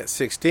driving at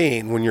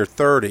 16 when you're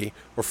 30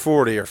 or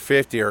 40 or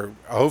 50 or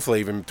hopefully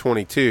even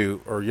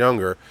 22 or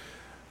younger,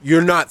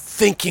 you're not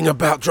thinking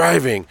about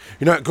driving.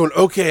 You're not going,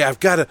 okay, I've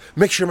got to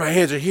make sure my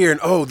hands are here,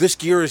 and this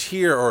gear is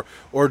here,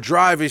 or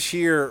drive is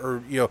here,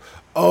 or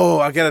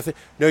I got to think.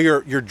 No,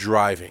 you're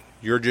driving.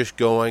 You're just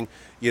going.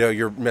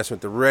 You're messing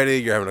with the radio.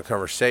 You're having a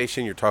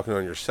conversation. You're talking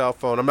on your cell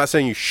phone. I'm not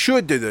saying you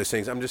should do those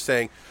things. I'm just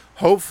saying,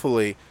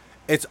 hopefully,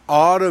 it's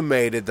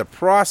automated the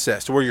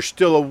process to where you're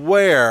still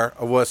aware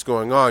of what's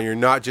going on. You're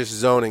not just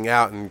zoning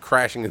out and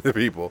crashing into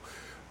people,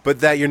 but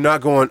that you're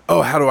not going,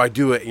 oh, how do I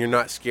do it? And you're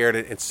not scared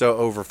and so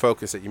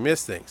over-focused that you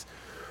miss things.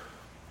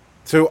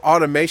 So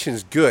automation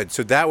is good.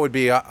 So that would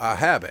be a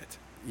habit.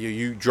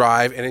 You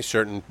drive in a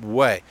certain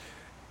way.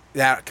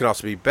 That can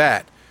also be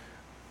bad.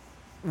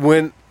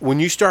 When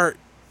you start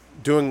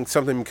doing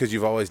something because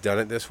you've always done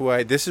it this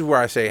way, this is where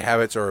I say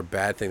habits are a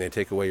bad thing. They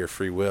take away your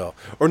free will.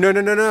 Or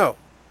no.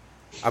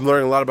 I'm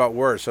learning a lot about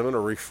words, so I'm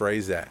going to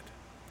rephrase that.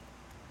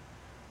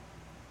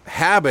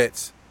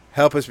 Habits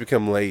help us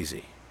become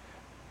lazy,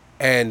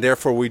 and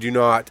therefore we do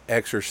not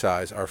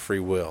exercise our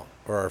free will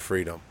or our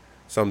freedom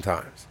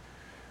sometimes,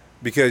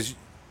 because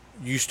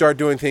you start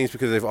doing things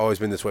because they've always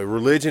been this way.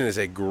 Religion is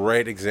a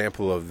great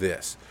example of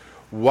this.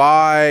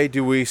 Why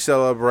do we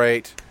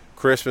celebrate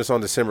Christmas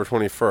on December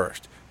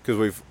 21st?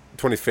 Because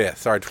 25th.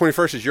 Sorry,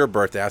 21st is your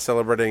birthday. I'm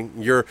celebrating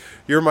you're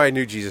my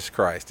new Jesus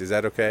Christ. Is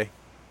that okay?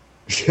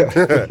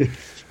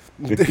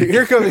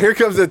 Here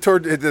comes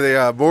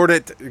the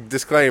Mordant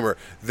disclaimer.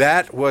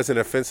 That was an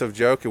offensive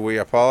joke, and we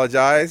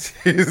apologize.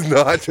 He's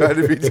not trying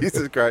to be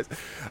Jesus Christ.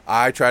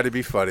 I try to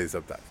be funny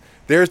sometimes.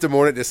 There's the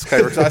Mordant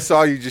disclaimer. So I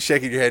saw you just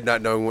shaking your head,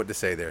 not knowing what to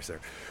say there, sir.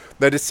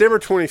 Now, December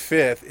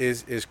 25th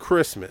is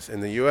Christmas in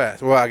the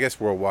U.S. Well, I guess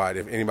worldwide,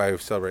 if anybody who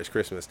celebrates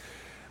Christmas.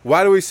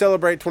 Why do we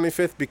celebrate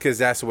 25th? Because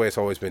that's the way it's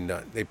always been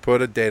done. They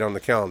put a date on the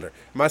calendar.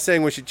 Am I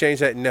saying we should change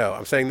that? No.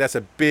 I'm saying that's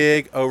a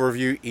big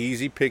overview,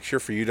 easy picture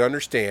for you to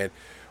understand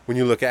when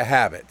you look at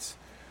habits.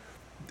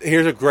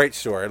 Here's a great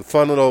story, a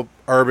fun little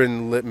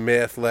urban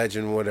myth,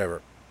 legend,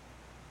 whatever.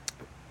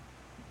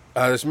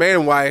 This man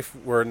and wife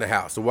were in the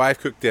house. The wife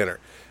cooked dinner,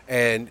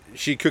 and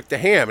she cooked a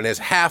ham, and there's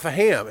half a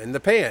ham in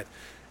the pan.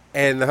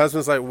 And the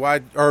husband's like,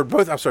 why? Or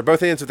both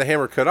ends of the ham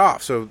are cut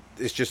off, so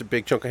it's just a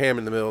big chunk of ham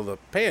in the middle of the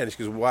pan.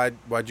 She goes,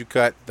 why'd you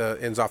cut the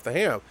ends off the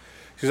ham?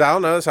 She goes, I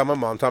don't know. That's how my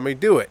mom taught me to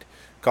do it.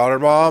 Called her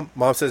mom.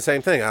 Mom said the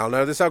same thing. I don't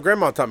know. This is how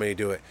Grandma taught me to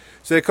do it.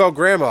 So they called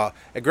Grandma,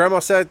 and Grandma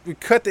said, we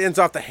cut the ends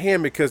off the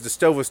ham because the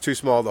stove was too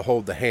small to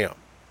hold the ham.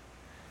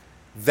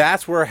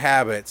 That's where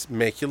habits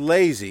make you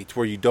lazy, to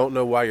where you don't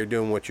know why you're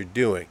doing what you're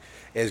doing.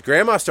 As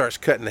Grandma starts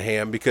cutting the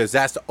ham because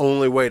that's the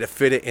only way to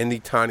fit it in the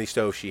tiny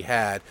stove she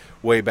had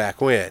way back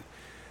when.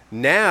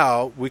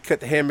 Now we cut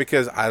the ham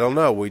because I don't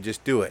know. We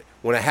just do it.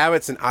 When a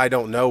habit's an I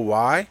don't know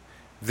why,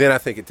 then I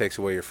think it takes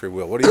away your free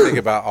will. What do you think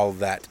about all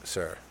that,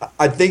 sir?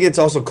 I think it's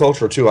also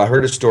cultural too. I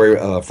heard a story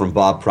from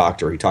Bob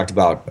Proctor. He talked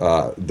about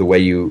the way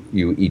you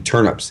eat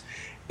turnips,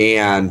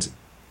 and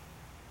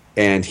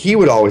he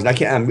would always. And I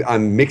can't.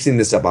 I'm mixing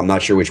this up. I'm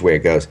not sure which way it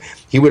goes.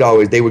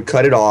 They would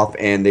cut it off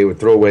and they would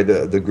throw away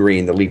the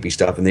green, the leafy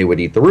stuff, and they would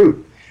eat the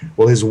root.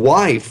 Well, his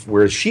wife,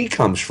 where she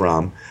comes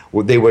from,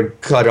 they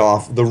would cut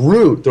off the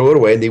root, throw it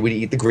away, and they would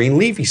eat the green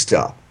leafy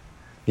stuff.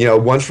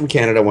 One's from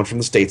Canada, one's from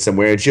the States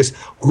somewhere. It's just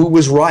who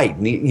was right,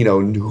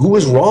 who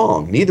was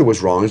wrong. Neither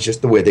was wrong. It's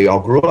just the way they all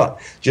grew up,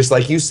 just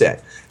like you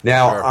said.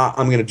 Now, Sure.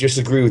 I'm going to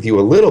disagree with you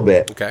a little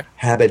bit. Okay.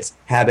 Habits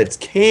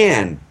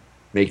can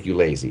make you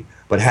lazy,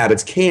 but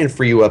habits can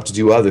free you up to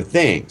do other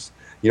things.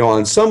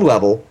 On some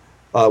level,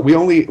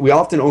 we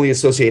often only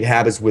associate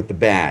habits with the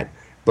bad.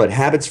 But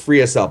habits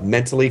free us up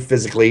mentally,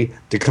 physically,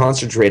 to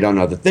concentrate on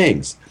other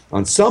things.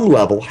 On some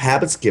level,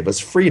 habits give us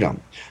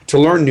freedom to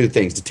learn new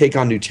things, to take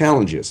on new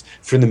challenges.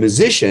 For the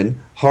musician,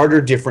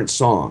 harder, different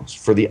songs.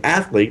 For the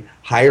athlete,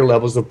 higher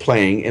levels of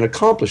playing and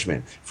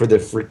accomplishment. For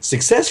the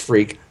success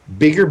freak,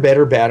 bigger,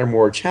 better, badder,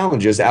 more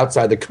challenges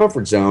outside the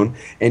comfort zone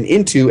and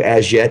into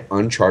as yet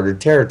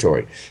uncharted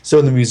territory.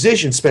 So the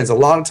musician spends a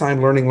lot of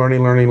time learning,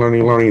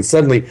 and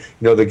suddenly,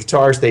 the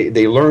guitarists,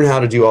 they learn how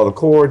to do all the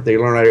chords, they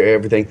learn how to do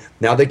everything.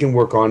 Now they can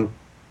work on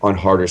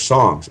harder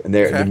songs, and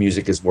the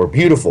music is more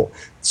beautiful.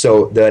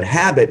 So that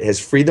habit has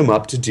freed them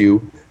up to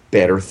do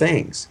better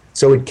things.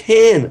 So it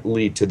can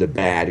lead to the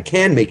bad. It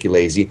can make you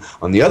lazy.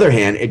 On the other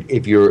hand,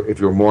 if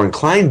you're more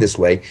inclined this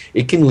way,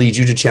 it can lead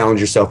you to challenge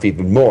yourself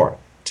even more,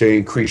 to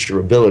increase your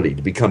ability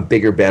to become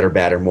bigger, better,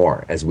 badder,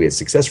 more, as we as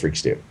success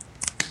freaks do.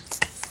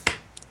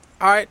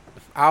 All right,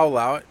 I'll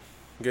allow it.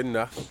 Good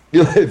enough.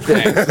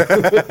 Thanks.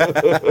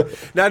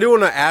 Now, I do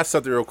want to ask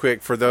something real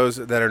quick for those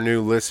that are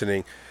new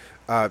listening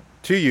to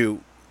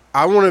you.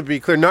 I want to be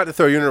clear, not to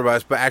throw you under the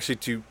bus, but actually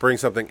to bring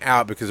something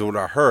out because of what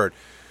I heard.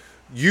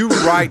 You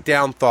write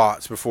down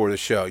thoughts before the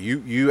show.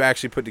 You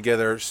actually put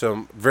together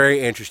some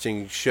very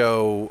interesting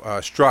show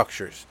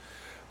structures.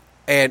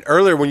 And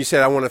earlier when you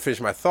said, I want to finish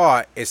my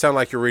thought, it sounded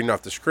like you're reading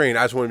off the screen.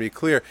 I just want to be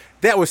clear.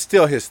 That was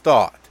still his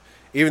thought.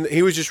 Even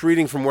he was just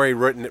reading from where he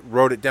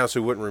wrote it down so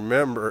he wouldn't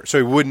remember, so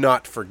he would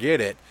not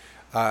forget it.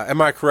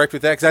 Am I correct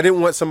with that? Because I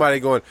didn't want somebody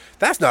going,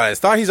 that's not his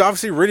thought. He's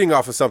obviously reading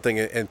off of something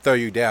and throw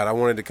you down. I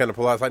wanted to kind of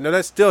pull out. It's like, no,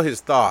 that's still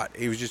his thought.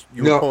 He was just,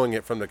 you were pulling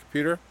it from the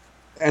computer.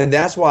 And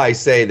that's why I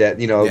say that,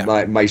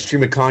 my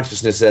stream of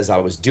consciousness as I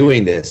was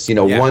doing this,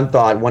 one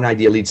thought, one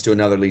idea leads to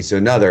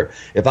another,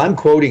 If I'm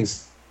quoting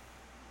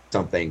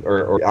something,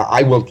 or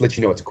I will let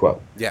you know it's a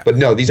quote. Yeah. But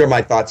no, these are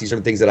my thoughts. These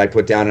are things that I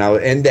put down.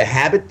 And the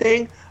habit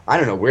thing, I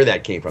don't know where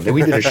that came from.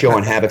 We did a show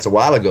on habits a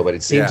while ago, but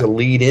it seemed to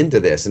lead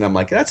into this. And I'm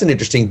like, that's an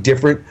interesting,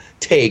 different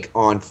take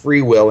on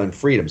free will and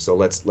freedom. So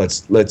let's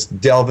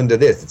delve into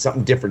this. It's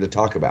something different to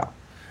talk about.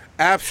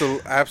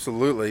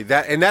 Absolutely.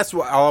 That's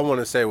what all I want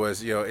to say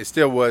was, it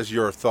still was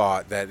your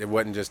thought, that it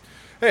wasn't just,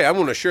 hey, I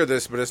want to share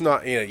this, but it's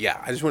not, I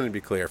just wanted to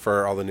be clear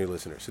for all the new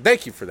listeners. So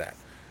thank you for that.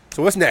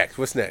 So what's next?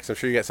 I'm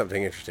sure you got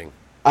something interesting.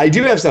 I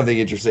do have something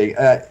interesting.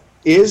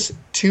 Is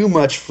too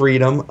much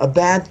freedom a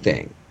bad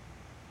thing?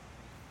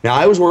 Now,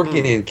 I was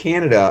working in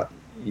Canada,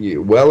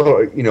 in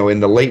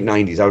the late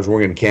 90s. I was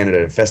working in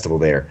Canada at a festival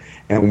there,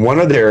 and one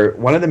of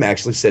them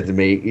actually said to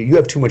me, "You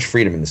have too much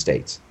freedom in the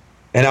States."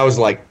 And I was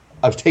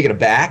taken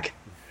aback.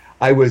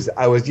 I was,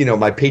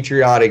 my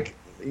patriotic,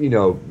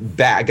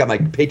 I got my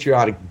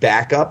patriotic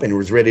back up and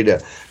was ready to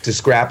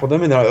scrap with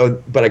them.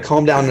 But I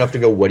calmed down enough to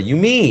go, "What do you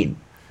mean?"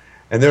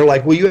 And they're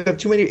like, well, you have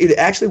too many. It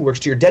actually works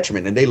to your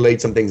detriment. And they laid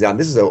some things out.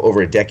 This is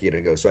over a decade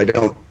ago, so I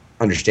don't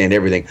understand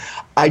everything.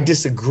 I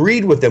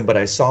disagreed with them, but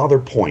I saw their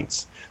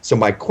points. So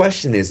my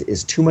question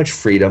is too much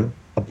freedom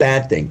a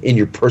bad thing in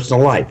your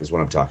personal life is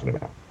what I'm talking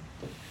about.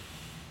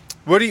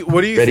 What do you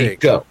Ready, think?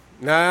 go.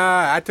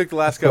 Nah, I took the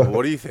last couple.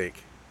 What do you think?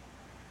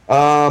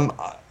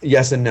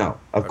 Yes and no.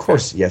 Of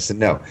course, yes and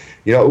no.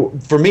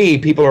 For me,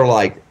 people are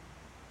like,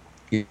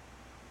 you're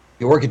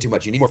working too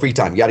much. You need more free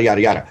time, yada,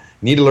 yada, yada.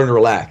 You need to learn to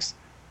relax.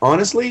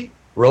 Honestly,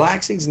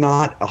 relaxing's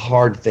not a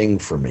hard thing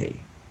for me.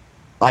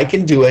 I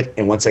can do it,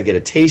 and once I get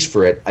a taste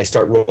for it, I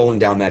start rolling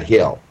down that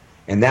hill.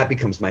 And that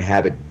becomes my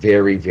habit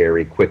very,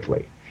 very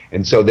quickly.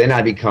 And so then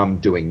I become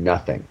doing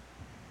nothing.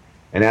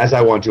 And as I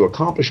want to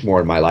accomplish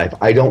more in my life,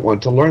 I don't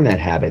want to learn that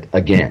habit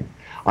again.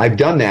 I've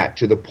done that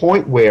to the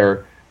point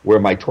where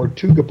my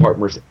Tortuga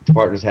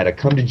partners had a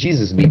come to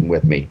Jesus meeting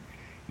with me.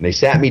 And they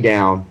sat me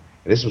down,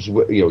 and this was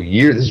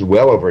this is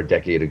well over a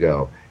decade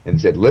ago, and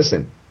said,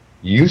 listen,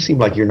 you seem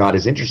like you're not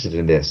as interested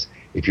in this.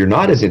 If you're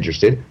not as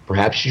interested,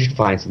 perhaps you should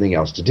find something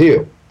else to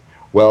do.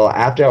 Well,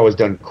 after I was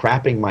done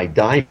crapping my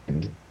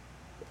diamond,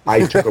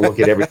 I took a look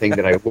at everything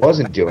that I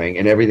wasn't doing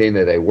and everything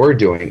that I were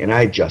doing, and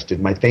I adjusted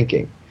my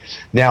thinking.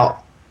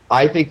 Now,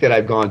 I think that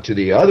I've gone to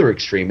the other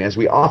extreme, as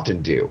we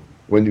often do.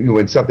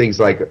 When something's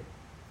like,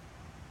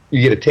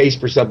 you get a taste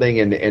for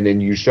something and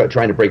then you start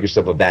trying to break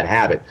yourself of that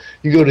habit,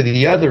 you go to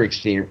the other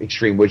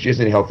extreme, which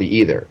isn't healthy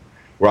either,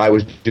 where I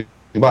was doing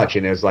too much,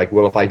 and it was like,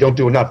 well, if I don't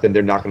do enough, then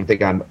they're not going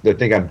to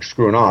think I'm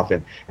screwing off,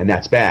 and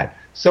that's bad.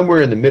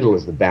 Somewhere in the middle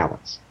is the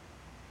balance.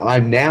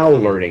 I'm now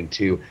learning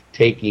to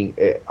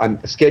I'm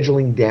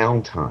scheduling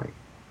downtime,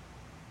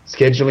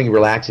 scheduling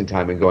relaxing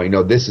time and going,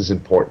 no, this is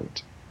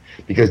important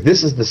because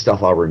this is the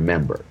stuff I'll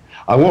remember.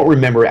 I won't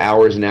remember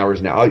hours and hours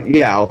and hours.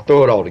 Yeah, I'll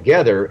throw it all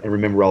together and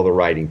remember all the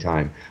writing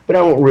time, but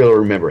I won't really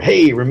remember,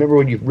 hey, remember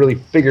when you really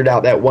figured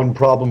out that one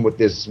problem with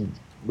this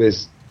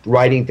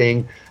writing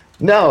thing?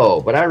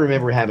 No, but I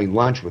remember having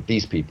lunch with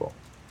these people.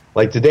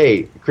 Like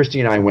today, Christy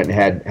and I went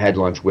and had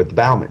lunch with the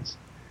Baumans.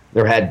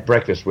 They had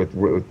breakfast with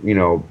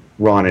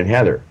Ron and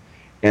Heather,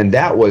 and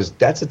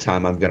that's a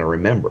time I'm going to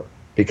remember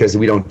because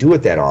we don't do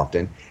it that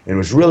often, and it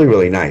was really,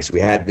 really nice. We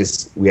had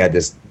this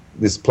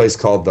place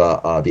called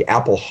the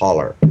Apple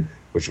Holler,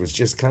 which was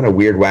just kind of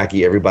weird,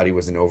 wacky. Everybody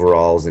was in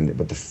overalls,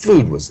 but the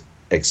food was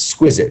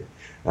exquisite.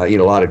 A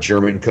lot of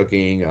German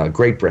cooking,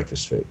 great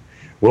breakfast food.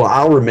 Well,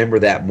 I'll remember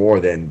that more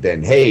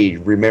than hey,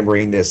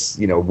 remembering this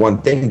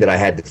one thing that I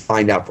had to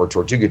find out for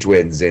Tortuga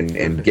Twins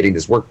and getting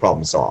this work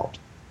problem solved.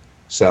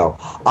 So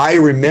I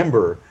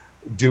remember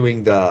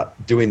doing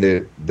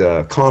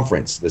the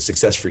conference, the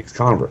Success Freaks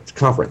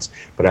conference,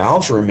 but I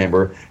also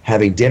remember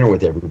having dinner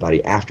with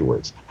everybody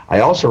afterwards.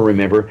 I also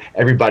remember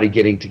everybody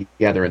getting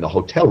together in the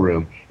hotel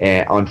room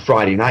on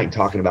Friday night and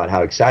talking about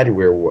how excited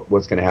we were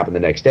what's going to happen the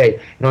next day,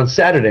 and on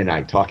Saturday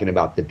night talking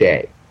about the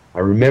day. I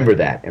remember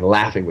that and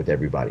laughing with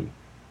everybody,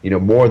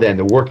 more than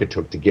the work it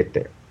took to get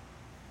there.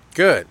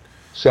 Good.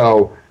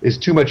 So is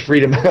too much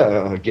freedom,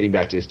 getting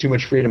back to is too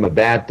much freedom a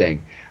bad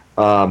thing?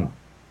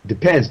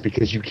 Depends,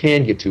 because you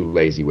can get too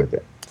lazy with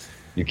it.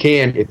 You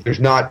can,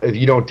 if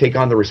you don't take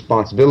on the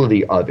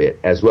responsibility of it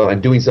as well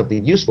and doing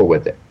something useful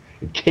with it,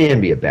 it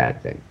can be a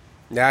bad thing.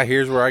 Now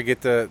here's where I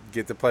get to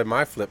play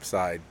my flip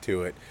side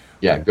to it.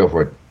 Yeah, go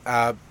for it.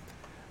 I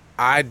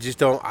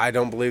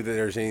don't believe that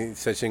there's any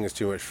such thing as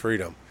too much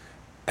freedom.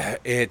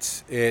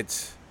 It's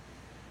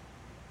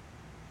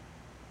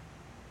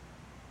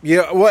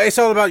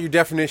all about your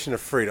definition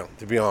of freedom,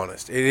 to be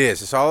honest. It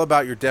is. It's all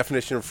about your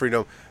definition of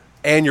freedom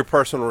and your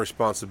personal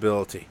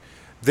responsibility.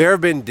 There have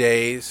been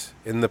days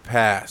in the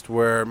past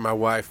where my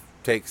wife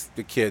takes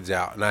the kids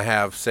out and I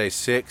have, say,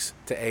 6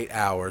 to 8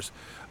 hours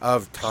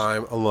of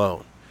time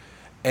alone.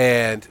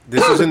 And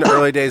this was in the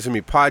early days of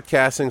me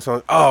podcasting, so I'm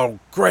like, oh,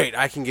 great,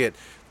 I can get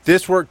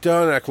this work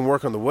done, and I can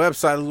work on the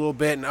website a little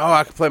bit, and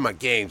I can play my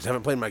games. I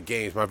haven't played my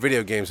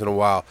video games in a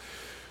while.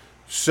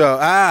 So,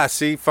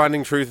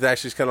 Finding Truth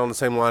actually is kind of on the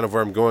same line of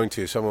where I'm going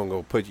to. So I'm going to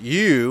go put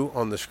you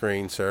on the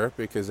screen, sir,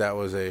 because that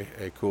was a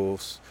cool...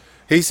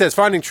 He says,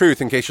 Finding Truth,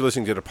 in case you're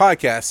listening to the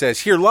podcast, says,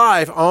 here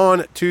live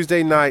on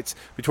Tuesday nights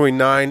between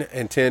 9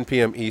 and 10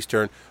 p.m.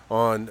 Eastern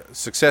on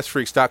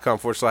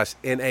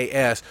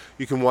successfreaks.com/NAS.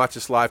 You can watch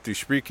us live through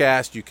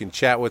Spreecast, you can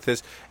chat with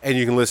us, and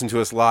you can listen to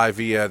us live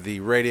via the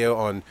radio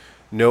on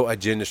No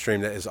Agenda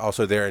Stream that is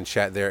also there, and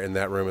chat there in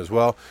that room as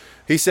well.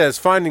 He says,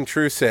 Finding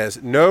Truth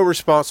says, no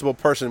responsible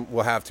person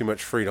will have too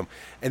much freedom.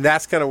 And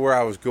that's kind of where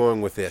I was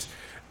going with this,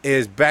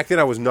 is back then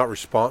I was not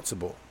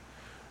responsible.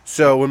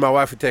 So when my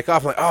wife would take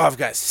off, I'm like, I've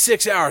got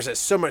 6 hours.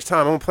 That's so much time.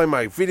 I'm going to play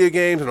my video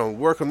games, and I'm going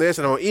to work on this,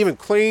 and I'm going to even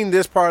clean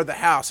this part of the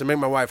house and make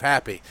my wife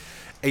happy.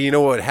 And you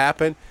know what would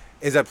happen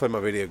is I'd play my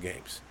video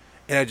games.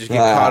 And I'd just get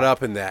caught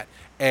up in that.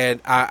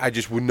 And I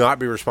just would not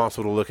be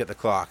responsible to look at the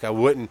clock. I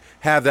wouldn't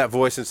have that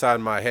voice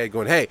inside my head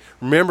going, hey,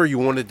 remember you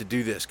wanted to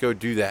do this. Go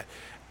do that.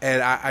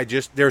 And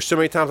there are so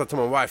many times I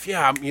told my wife,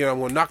 I'm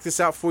going to knock this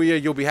out for you.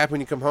 You'll be happy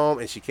when you come home.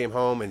 And she came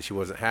home and she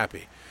wasn't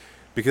happy.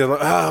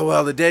 Because I'm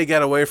like, the day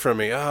got away from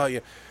me.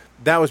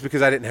 That was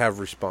because I didn't have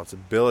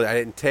responsibility. I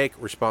didn't take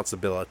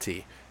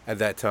responsibility at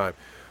that time.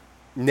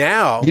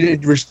 Now... You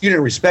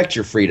didn't respect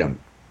your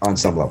freedom on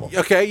some level.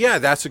 Okay, yeah,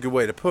 that's a good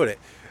way to put it.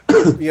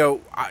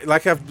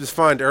 Like I've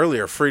defined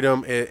earlier,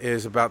 freedom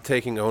is about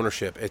taking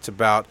ownership. It's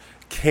about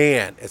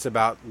it's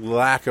about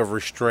lack of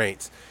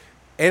restraints.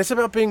 And it's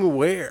about being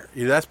aware.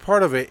 That's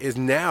part of it is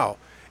now.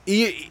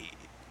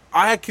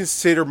 I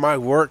consider my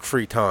work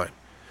free time.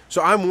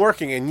 So I'm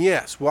working, and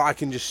yes, I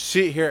can just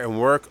sit here and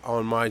work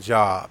on my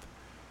job.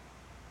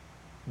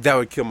 That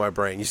would kill my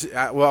brain. You see,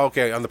 on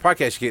the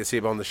podcast you can't see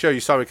it, but on the show you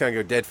saw me kind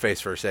of go dead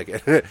face for a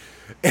second.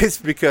 It's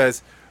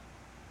because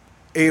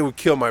it would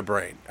kill my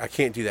brain. I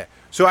can't do that.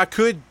 So I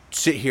could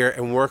sit here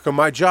and work on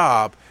my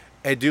job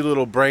and do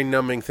little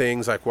brain-numbing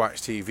things like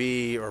watch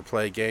TV or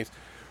play games.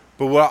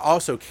 But what I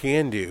also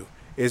can do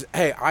is,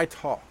 I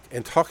talk.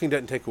 And talking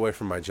doesn't take away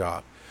from my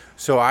job.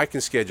 So I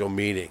can schedule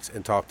meetings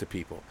and talk to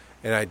people.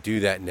 And I do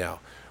that now.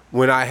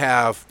 When I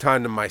have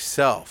time to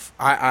myself,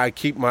 I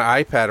keep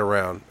my iPad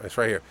around. That's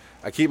right here.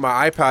 I keep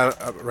my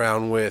iPad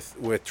around with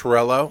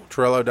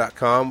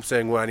Trello.com,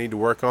 saying what I need to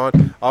work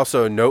on.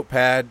 Also a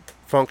notepad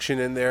function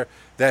in there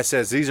that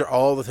says these are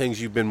all the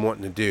things you've been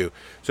wanting to do.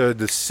 So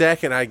the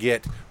second I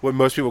get what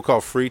most people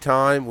call free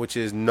time, which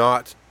is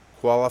not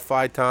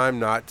qualified time,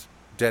 not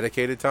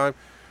dedicated time,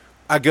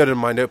 I go to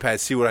my notepad,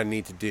 see what I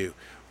need to do.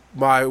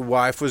 My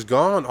wife was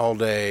gone all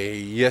day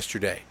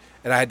yesterday,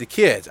 and I had the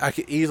kids. I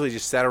could easily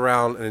just sat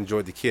around and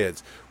enjoyed the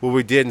kids. What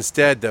we did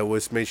instead, though,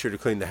 was made sure to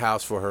clean the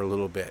house for her a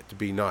little bit to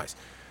be nice.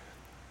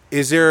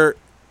 Is there...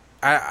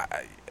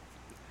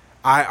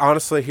 I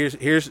honestly,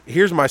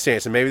 here's my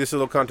stance, and maybe this is a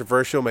little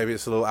controversial, maybe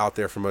it's a little out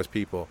there for most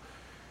people.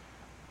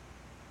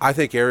 I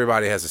think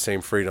everybody has the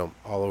same freedom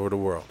all over the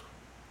world.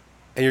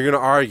 And you're going to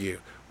argue,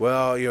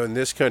 well, in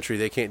this country,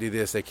 they can't do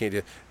this, they can't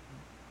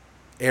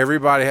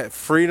do.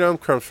 Freedom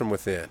comes from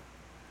within.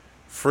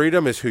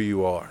 Freedom is who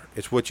you are.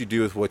 It's what you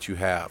do with what you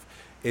have.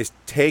 It's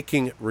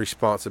taking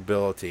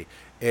responsibility.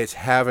 It's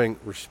having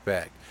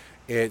respect.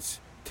 It's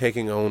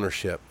taking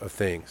ownership of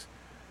things.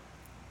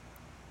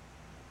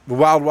 The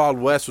Wild Wild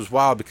West was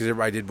wild because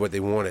everybody did what they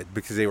wanted,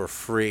 because they were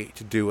free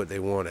to do what they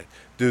wanted.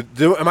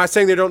 Am I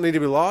saying there don't need to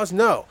be laws?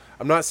 No,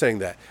 I'm not saying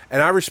that.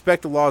 And I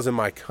respect the laws in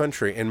my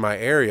country, in my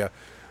area,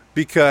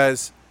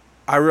 because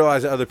I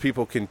realize that other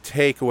people can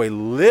take away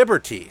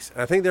liberties.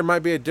 And I think there might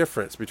be a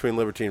difference between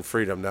liberty and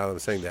freedom now that I'm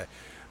saying that.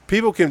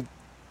 People can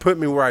put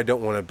me where I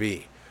don't want to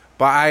be,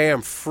 but I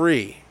am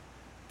free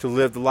to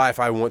live the life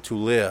I want to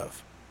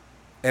live.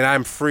 And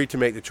I'm free to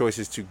make the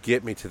choices to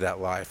get me to that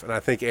life. And I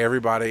think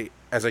everybody,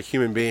 as a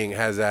human being,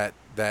 has that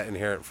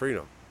inherent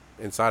freedom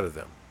inside of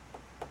them.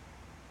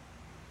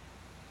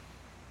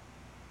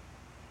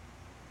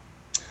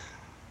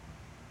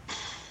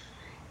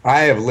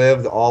 I have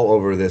lived all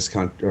over this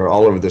country, or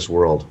all over this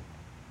world,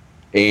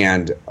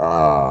 and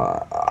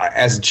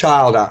as a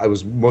child,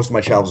 most of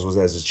my childhood was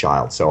as a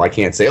child, so I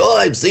can't say, "Oh,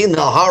 I've seen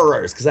the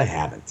horrors," because I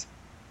haven't.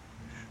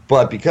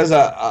 But because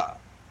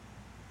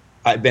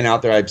I've been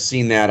out there, I've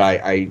seen that.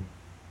 I've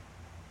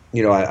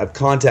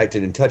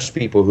contacted and touched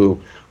people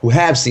who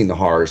have seen the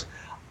horrors.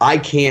 I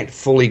can't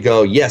fully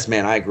go, yes,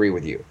 man, I agree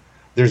with you.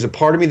 There's a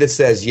part of me that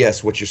says,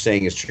 yes, what you're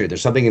saying is true.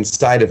 There's something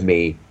inside of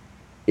me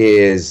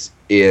is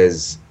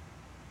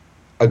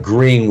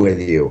agreeing with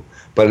you.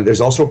 But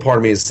there's also a part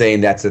of me that's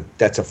saying that's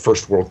a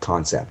first world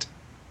concept.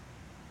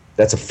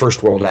 That's a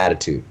first world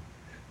attitude.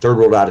 Third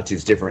world attitude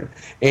is different.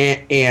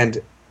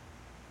 And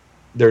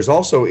there's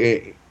also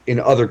in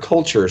other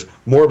cultures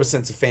more of a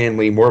sense of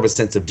family, more of a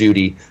sense of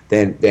duty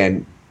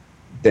than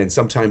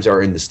sometimes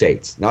are in the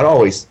States. Not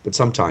always, but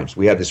sometimes.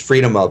 We have this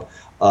freedom of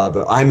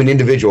I'm an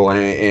individual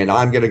and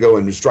I'm going to go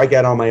and strike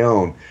out on my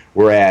own.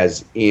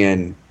 Whereas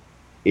in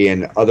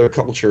other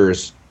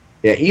cultures,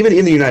 even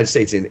in the United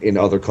States, in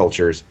other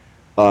cultures,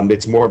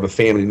 it's more of a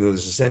family.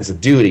 There's a sense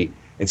of duty.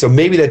 And so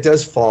maybe that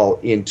does fall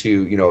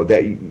into,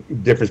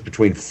 that difference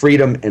between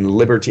freedom and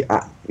liberty.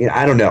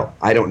 I don't know.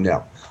 I don't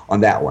know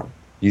on that one.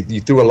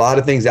 You threw a lot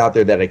of things out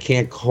there that I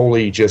can't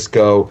wholly just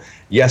go,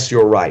 yes,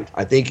 you're right.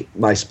 I think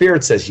my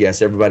spirit says yes,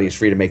 everybody is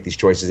free to make these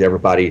choices.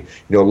 Everybody,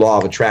 law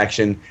of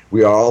attraction,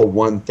 we are all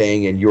one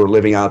thing, and you're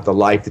living out the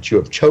life that you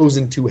have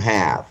chosen to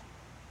have.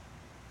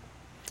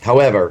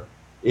 However,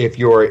 if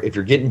you're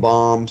getting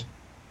bombed,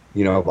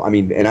 and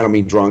I don't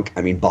mean drunk,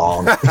 I mean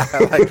bombed.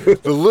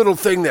 Like the little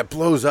thing that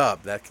blows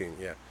up, that can,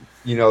 yeah.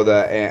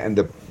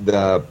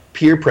 The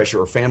peer pressure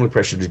or family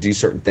pressure to do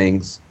certain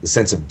things, the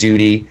sense of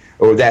duty,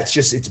 or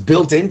it's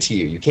built into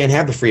you. You can't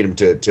have the freedom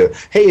to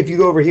hey, if you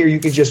go over here, you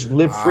can just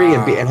live free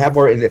and have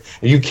more. And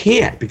you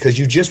can't, because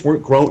you just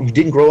weren't grown. You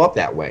didn't grow up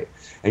that way,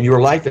 and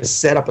your life is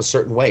set up a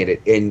certain way,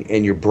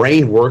 and your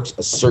brain works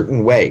a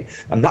certain way.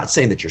 I'm not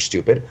saying that you're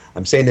stupid.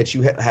 I'm saying that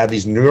you have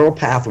these neural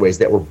pathways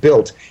that were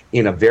built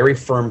in a very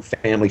firm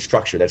family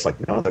structure. That's like,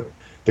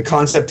 the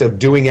concept of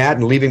doing that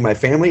and leaving my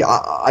family,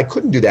 I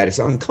couldn't do that. It's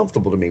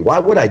uncomfortable to me. Why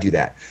would I do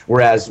that?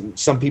 Whereas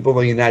some people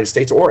in the United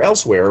States or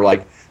elsewhere are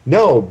like,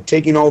 no,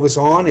 taking all this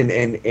on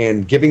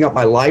and giving up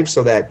my life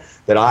so that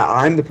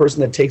I'm the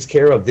person that takes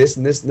care of this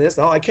and this and this.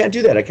 Oh, I can't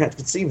do that. I can't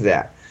conceive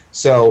that.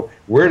 So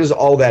where does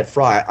all that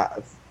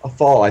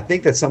fall? I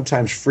think that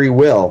sometimes free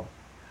will,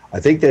 I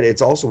think that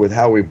it's also with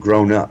how we've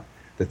grown up,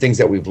 the things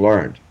that we've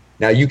learned.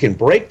 Now, you can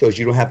break those.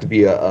 You don't have to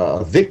be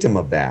a victim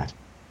of that.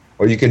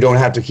 Or you don't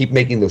have to keep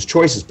making those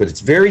choices, but it's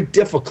very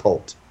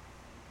difficult.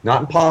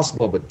 Not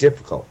impossible, but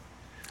difficult.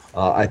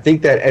 I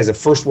think that as a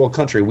first world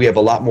country, we have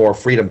a lot more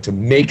freedom to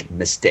make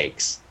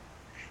mistakes.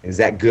 Is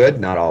that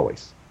good? Not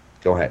always.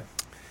 Go ahead.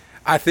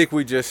 I think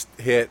we just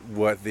hit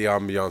what the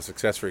On Beyond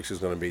Success Freaks is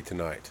going to be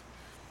tonight,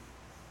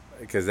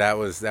 because that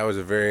was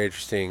a very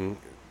interesting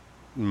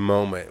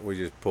moment we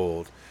just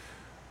pulled.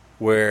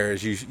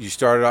 Whereas you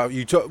started off,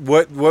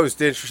 what was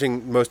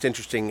the most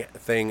interesting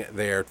thing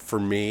there for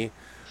me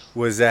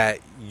was that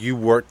you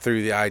worked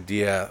through the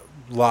idea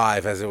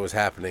live as it was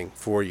happening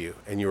for you,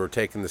 and you were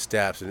taking the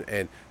steps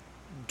and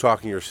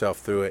talking yourself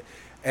through it.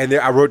 And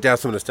I wrote down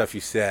some of the stuff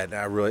you said.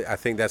 I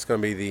think that's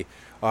going to be the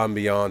On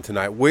Beyond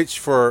tonight, which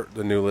for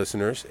the new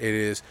listeners, it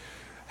is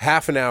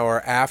half an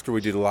hour after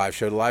we do the live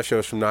show. The live show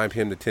is from 9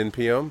 p.m. to 10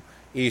 p.m.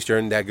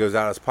 Eastern. That goes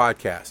out as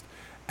podcast.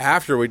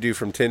 After we do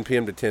from 10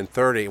 p.m. to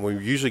 10:30, we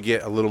usually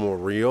get a little more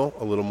real,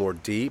 a little more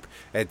deep.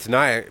 And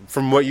tonight,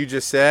 from what you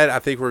just said, I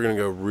think we're going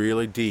to go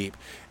really deep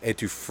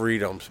into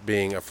freedoms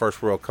being a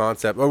first world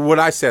concept, or what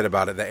I said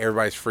about it, that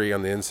everybody's free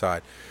on the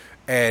inside,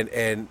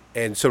 and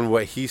some of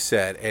what he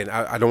said. And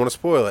I don't want to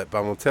spoil it, but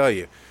I'm going to tell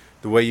you,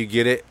 the way you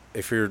get it,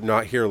 if you're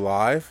not here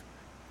live,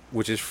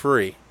 which is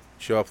free,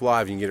 show up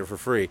live, you can get it for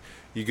free.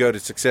 You go to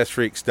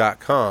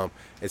successfreaks.com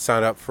and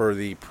sign up for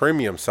the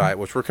premium site,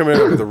 which we're coming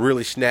up with a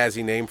really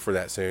snazzy name for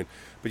that soon.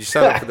 But you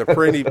sign up for the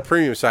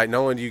premium site. Not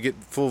only do you get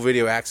full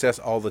video access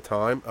all the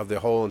time of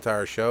the whole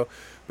entire show,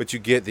 but you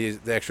get the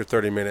extra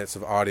 30 minutes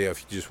of audio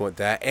if you just want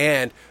that,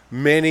 and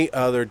many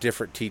other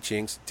different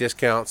teachings,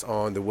 discounts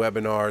on the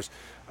webinars,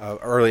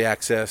 early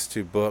access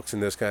to books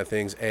and those kind of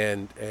things,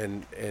 and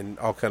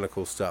all kind of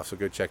cool stuff. So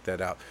go check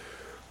that out.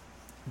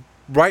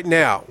 Right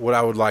now, what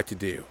I would like to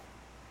do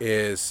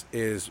is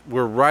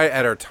we're right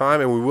at our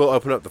time, and we will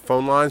open up the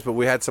phone lines, but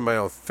we had somebody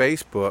on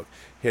Facebook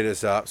hit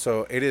us up,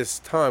 so it is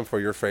time for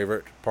your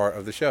favorite part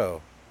of the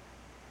show.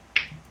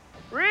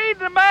 Read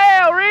the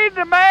mail, read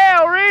the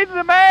mail, read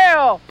the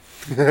mail.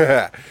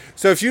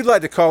 So if you'd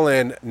like to call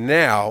in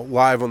now,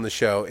 live on the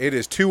show, it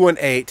is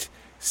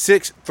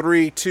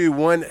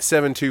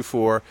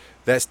 218-632-1724.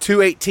 That's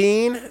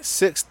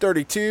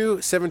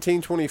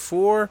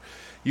 218-632-1724.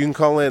 You can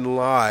call in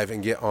live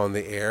and get on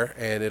the air,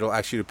 and it'll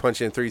ask you to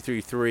punch in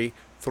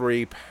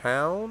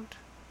 333-3-pound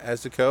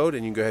as the code,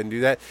 and you can go ahead and do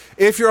that.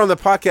 If you're on the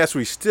podcast,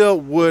 we still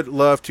would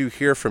love to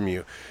hear from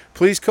you.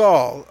 Please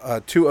call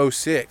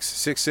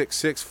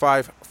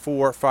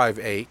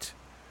 206-666-5458,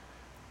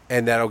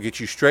 and that'll get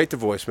you straight to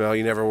voicemail.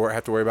 You never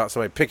have to worry about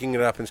somebody picking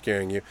it up and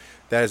scaring you.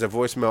 That is a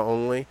voicemail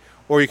only.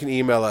 Or you can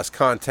email us,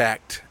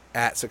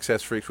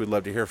 contact@SuccessFreaks. We'd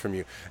love to hear from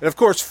you. And, of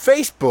course,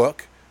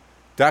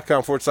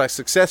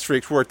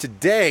 Facebook.com/SuccessFreaks, where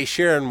today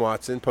Sharon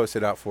Watson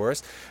posted out for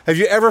us. Have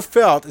you ever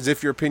felt as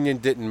if your opinion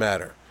didn't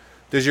matter?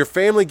 Does your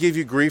family give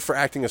you grief for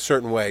acting a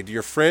certain way? Do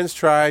your friends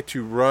try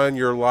to run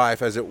your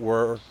life as it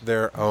were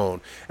their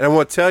own? And I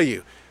want to tell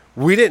you,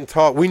 we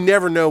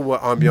never know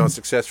what On Beyond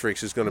Success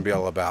Freaks is going to be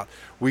all about.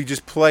 We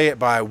just play it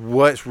by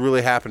what's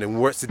really happening,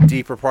 what's the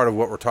deeper part of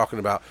what we're talking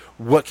about,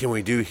 what can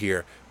we do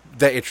here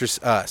that interests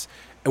us.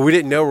 And we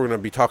didn't know we were going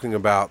to be talking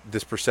about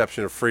this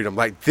perception of freedom,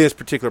 like this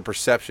particular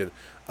perception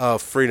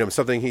of freedom.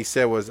 Something he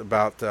said was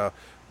about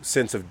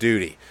sense of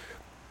duty.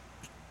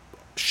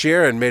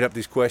 Sharon made up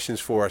these questions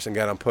for us and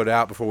got them put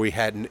out before we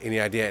had any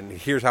idea. And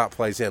here's how it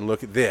plays in.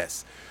 Look at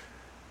this.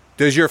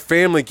 Does your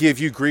family give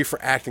you grief for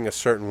acting a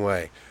certain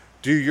way?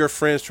 Do your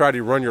friends try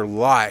to run your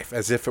life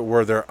as if it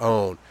were their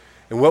own?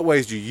 In what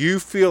ways do you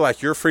feel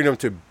like your freedom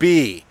to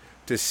be,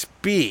 to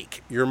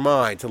speak your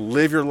mind, to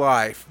live your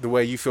life the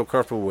way you feel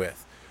comfortable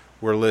with?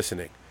 We're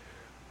listening.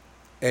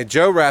 And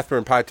Joe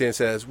Rathburn piped in,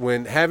 says,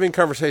 when having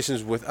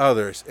conversations with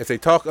others, if they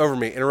talk over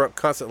me, interrupt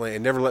constantly,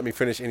 and never let me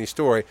finish any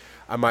story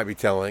I might be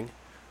telling,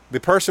 the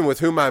person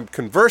with whom I'm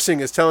conversing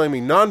is telling me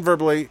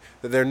non-verbally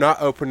that they're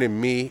not open to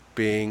me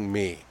being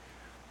me.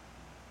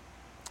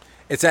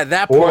 It's at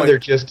that point. Or they're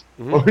just ADD.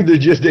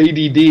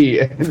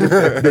 And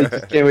they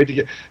just can't wait to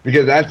get,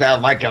 because that's how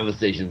my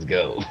conversations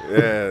go.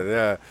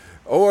 Yeah.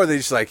 Or they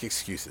just like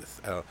excuses.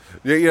 I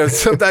don't,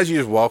 sometimes you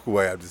just walk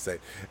away. I'm just saying.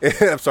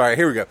 I'm sorry.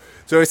 Here we go.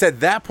 So it's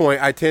at that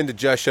point I tend to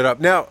just shut up.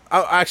 Now,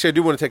 I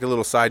do want to take a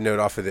little side note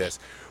off of this.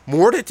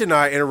 Mordant and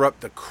I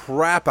interrupt the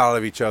crap out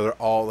of each other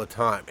all the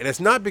time. And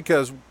it's not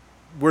because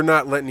we're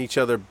not letting each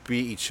other be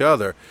each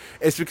other.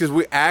 It's because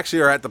we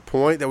actually are at the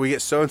point that we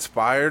get so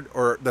inspired,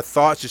 or the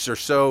thoughts just are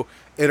so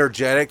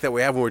energetic that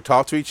we have when we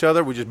talk to each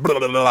other. We just blah,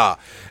 blah, blah, blah.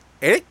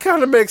 And it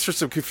kind of makes for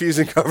some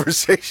confusing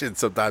conversations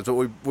sometimes, but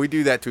we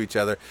do that to each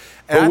other.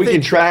 And but we can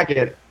track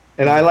it.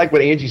 And I like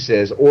what Angie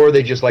says, or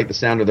they just like the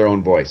sound of their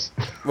own voice.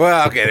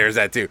 Well, okay, there's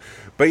that too.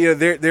 But,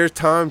 there's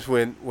times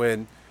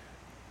when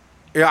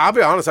I'll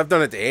be honest, I've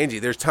done it to Angie.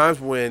 There's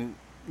times when,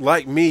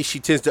 like me, she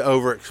tends to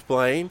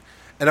over-explain,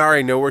 and I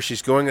already know where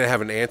she's going and I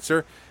have an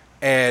answer,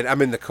 and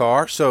I'm in the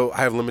car, so I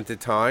have limited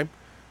time.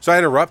 So I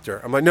interrupt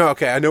her. I'm like, no,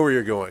 okay, I know where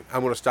you're going.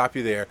 I'm going to stop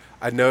you there.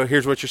 I know,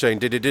 here's what you're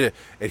saying, and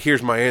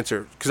here's my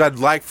answer. Because I'd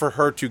like for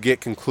her to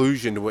get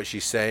conclusion to what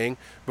she's saying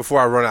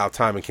before I run out of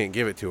time and can't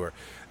give it to her.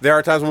 There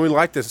are times when we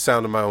like the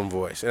sound of my own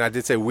voice. And I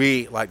did say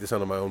we like the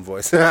sound of my own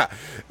voice.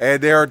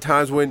 And there are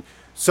times when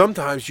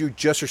sometimes you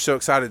just are so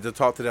excited to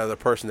talk to the other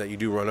person that you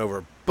do run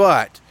over.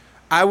 But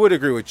I would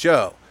agree with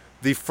Joe.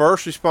 The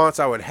first response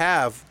I would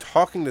have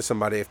talking to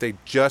somebody, if they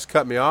just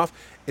cut me off,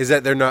 is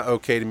that they're not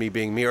okay to me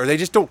being me, or they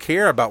just don't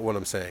care about what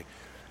I'm saying.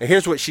 And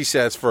here's what she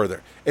says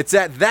further. It's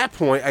at that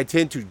point I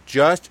tend to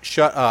just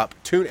shut up,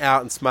 tune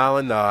out, and smile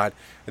and nod,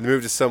 and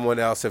move to someone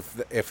else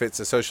if it's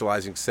a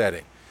socializing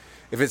setting.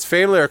 If it's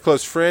family or a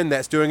close friend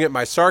that's doing it,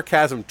 my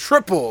sarcasm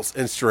triples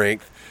in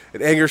strength,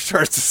 and anger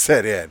starts to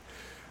set in.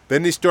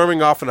 Then the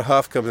storming off in a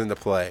huff comes into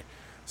play.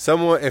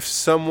 If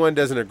someone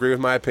doesn't agree with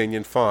my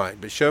opinion, fine,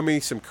 but show me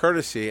some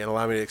courtesy and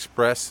allow me to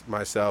express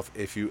myself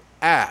if you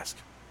ask.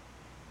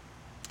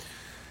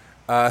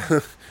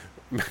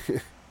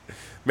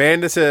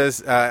 Amanda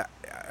says,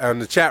 on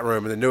the chat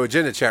room, in the New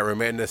Agenda chat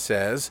room, Amanda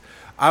says,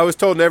 I was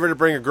told never to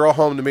bring a girl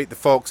home to meet the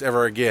folks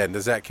ever again.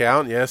 Does that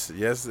count? Yes,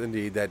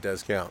 indeed, that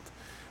does count.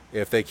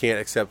 If they can't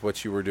accept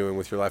what you were doing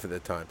with your life at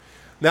that time.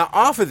 Now,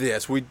 off of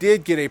this, we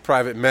did get a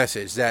private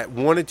message that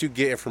wanted to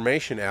get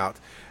information out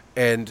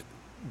and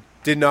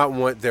did not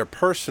want their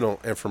personal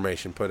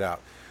information put out.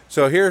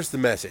 So here's the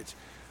message.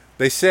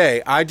 They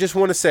say, I just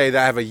want to say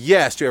that I have a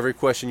yes to every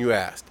question you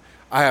asked.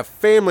 I have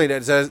family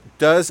that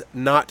does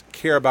not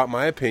care about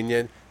my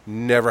opinion,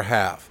 never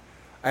have.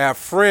 I have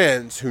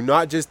friends who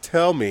not just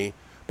tell me,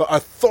 but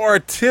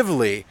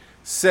authoritatively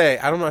say,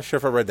 I'm not sure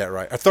if I read that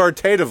right.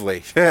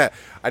 Authoritatively,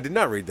 I did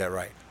not read that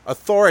right.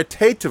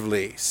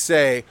 Authoritatively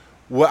say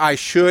what I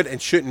should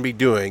and shouldn't be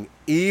doing,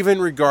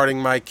 even regarding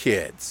my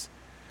kids.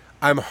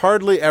 I'm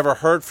hardly ever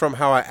heard from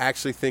how I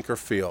actually think or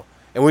feel.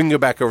 And we can go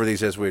back over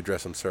these as we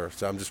address them, sir.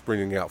 So I'm just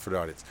bringing it out for the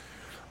audience.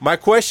 My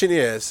question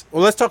is,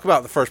 well, let's talk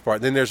about the first part.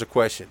 Then there's a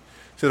question.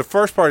 So the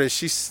first part is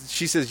she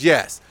says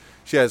yes.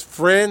 She has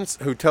friends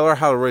who tell her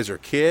how to raise her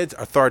kids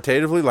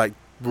authoritatively, like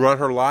run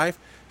her life.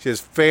 She has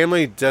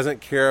family who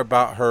doesn't care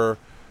about her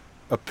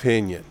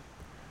opinion.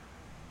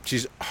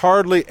 She's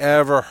hardly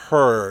ever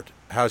heard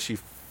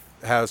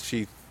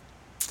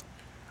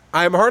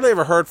I'm hardly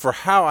ever heard for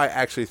how I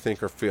actually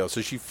think or feel.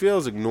 So she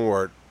feels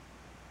ignored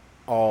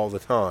all the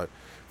time.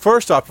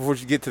 First off, before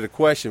you get to the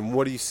question,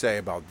 what do you say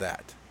about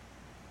that?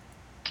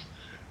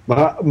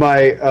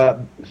 My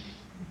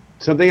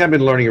something I've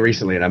been learning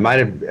recently, and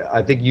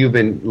I think you've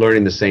been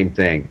learning the same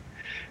thing,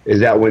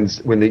 is that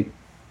when the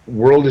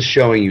world is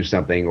showing you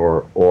something,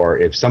 or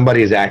if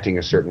somebody is acting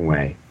a certain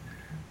way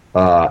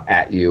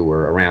at you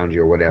or around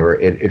you or whatever,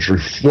 it's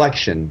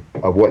reflection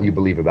of what you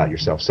believe about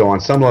yourself. So on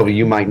some level,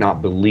 you might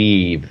not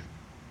believe,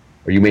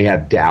 or you may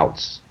have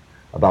doubts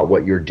about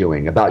what you're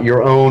doing, about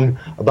your own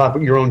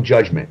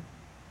judgment,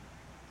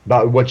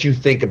 about what you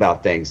think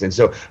about things. And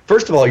so,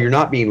 first of all, you're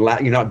not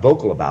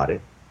vocal about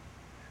it.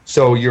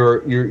 So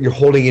you're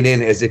holding it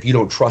in as if you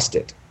don't trust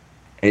it,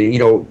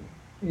 and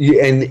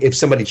and if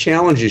somebody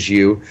challenges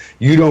you,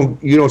 you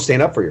don't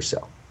stand up for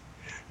yourself.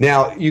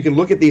 Now you can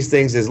look at these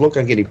things as, look,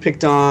 I'm getting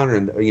picked on,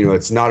 and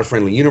it's not a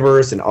friendly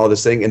universe, and all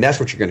this thing, and that's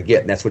what you're going to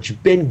get, and that's what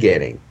you've been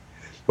getting.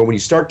 But when you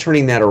start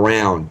turning that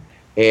around,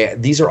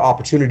 these are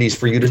opportunities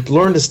for you to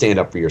learn to stand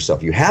up for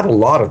yourself. You have a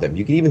lot of them.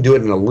 You can even do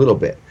it in a little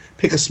bit.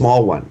 Pick a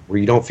small one where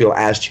you don't feel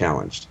as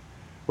challenged,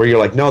 where you're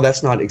like, no,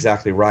 that's not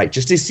exactly right,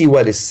 just to see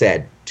what is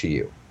said to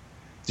you,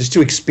 just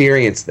to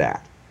experience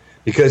that.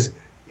 Because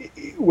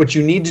what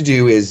you need to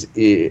do is,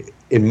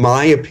 in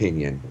my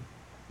opinion,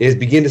 is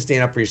begin to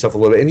stand up for yourself a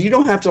little bit. And you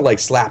don't have to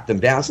slap them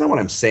down. That's not what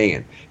I'm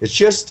saying. It's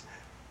just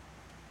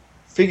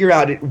figure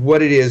out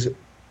what it is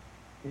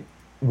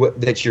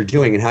that you're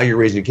doing and how you're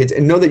raising your kids,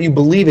 and know that you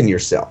believe in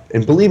yourself,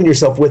 and believe in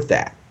yourself with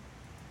that.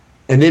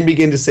 And then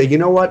begin to say, you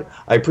know what,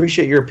 I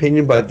appreciate your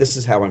opinion, but this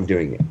is how I'm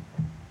doing it.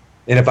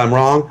 And if I'm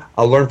wrong,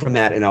 I'll learn from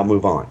that and I'll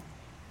move on.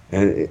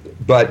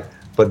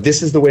 But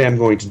this is the way I'm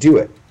going to do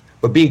it.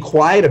 But being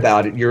quiet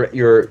about it,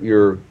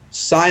 your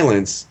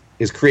silence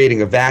is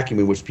creating a vacuum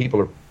in which people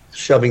are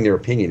shoving their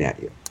opinion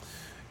at you.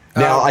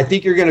 Now, I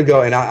think you're going to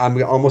go, and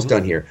I'm almost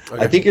done here.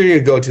 Okay. I think you're going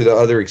to go to the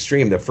other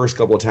extreme. The first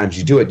couple of times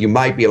you do it, you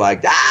might be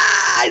like,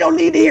 I don't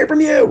need to hear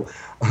from you,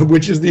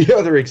 which is the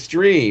other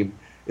extreme,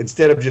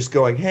 instead of just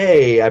going,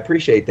 hey, I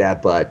appreciate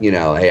that, but,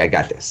 hey, I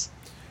got this.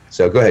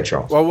 So go ahead,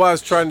 Charles. Well, what I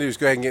was trying to do is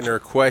go ahead and get into her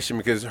question,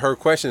 because her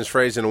question is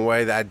phrased in a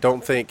way that I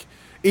don't think,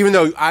 even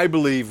though I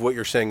believe what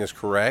you're saying is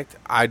correct,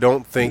 I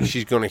don't think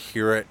she's going to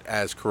hear it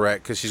as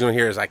correct, because she's going to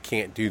hear it as, I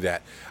can't do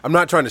that. I'm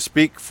not trying to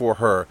speak for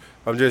her.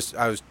 I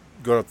was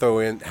going to throw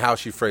in how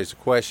she phrased the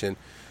question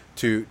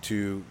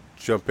to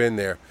jump in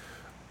there.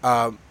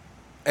 And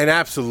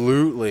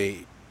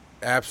absolutely,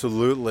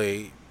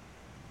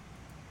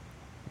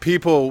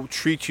 people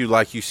treat you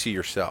like you see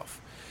yourself.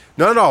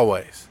 Not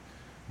always,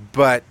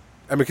 but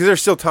because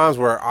there's still times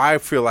where I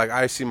feel like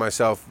I see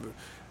myself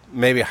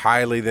maybe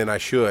highly than I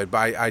should,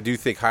 but I do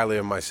think highly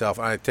of myself.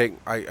 I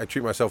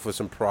treat myself with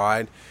some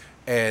pride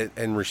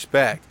and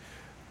respect.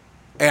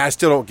 And I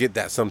still don't get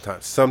that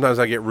sometimes. Sometimes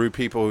I get rude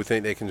people who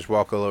think they can just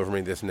walk all over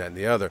me, this and that and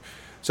the other.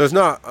 So it's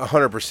not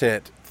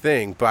 100%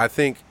 thing, but I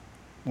think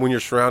when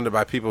you're surrounded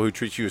by people who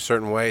treat you a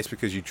certain way, it's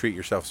because you treat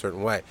yourself a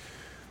certain way.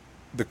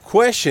 The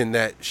question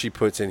that she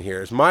puts in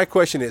here is, my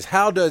question is,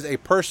 how does a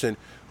person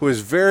who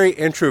is very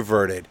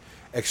introverted,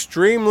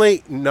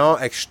 extremely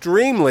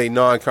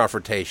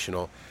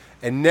non-confrontational,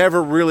 and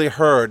never really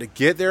heard,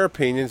 get their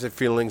opinions and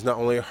feelings not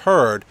only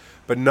heard,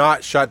 but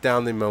not shut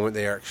down the moment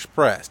they are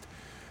expressed?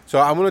 So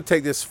I'm going to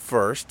take this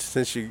first,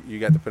 since you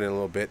got to put in a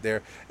little bit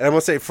there. And I'm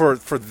going to say for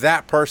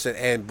that person,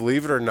 and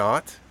believe it or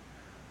not,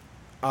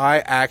 I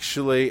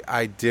actually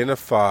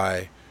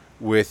identify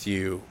with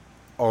you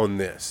on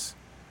this.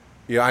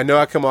 I know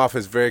I come off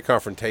as very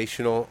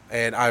confrontational,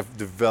 and I've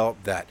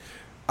developed that.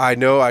 I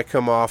know I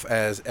come off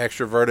as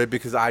extroverted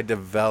because I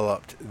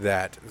developed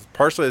that,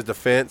 partially as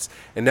defense,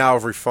 and now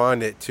I've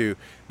refined it to,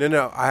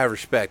 no, I have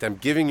respect. I'm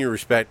giving you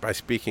respect by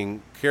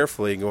speaking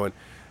carefully and going,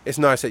 it's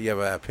nice that you have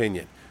an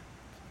opinion.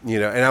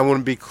 And I want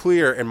to be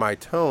clear in my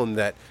tone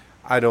that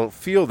I don't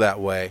feel that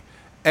way.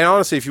 And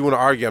honestly, if you want to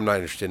argue, I'm not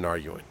interested in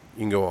arguing.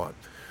 You can go on.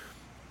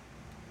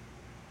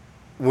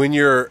 When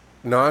you're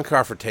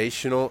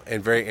non-confrontational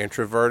and very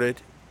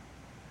introverted,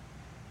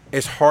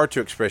 it's hard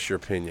to express your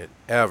opinion,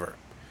 ever.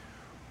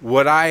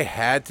 What I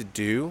had to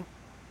do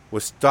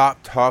was stop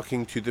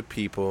talking to the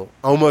people,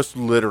 almost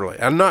literally.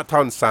 I'm not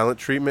talking silent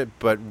treatment,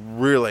 but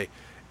really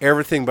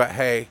everything but,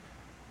 hey,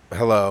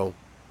 hello,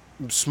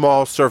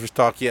 small surface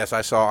talk. Yes,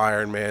 I saw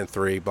Iron Man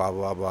 3, blah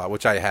blah blah,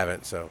 which I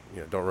haven't, so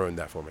don't ruin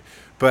that for me.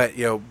 But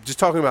just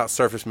talking about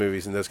surface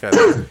movies and those kind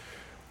of things.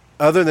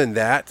 Other than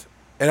that,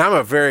 and I'm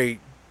a very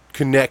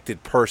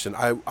connected person.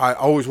 I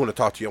always want to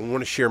talk to you. I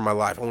want to share my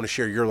life. I want to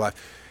share your life.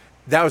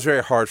 That was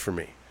very hard for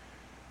me.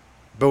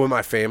 But with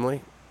my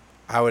family,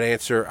 I would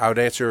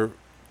answer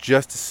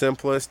just the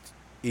simplest,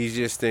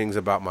 easiest things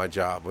about my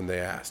job when they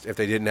asked. If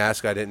they didn't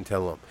ask, I didn't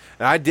tell them.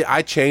 And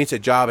I changed a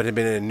job and had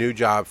been in a new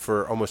job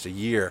for almost a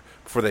year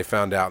before they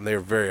found out, and they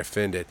were very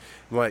offended.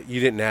 I'm like,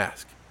 you didn't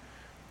ask.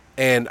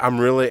 And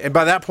and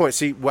by that point,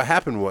 see, what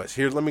happened was,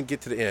 here, let me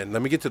get to the end.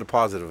 Let me get to the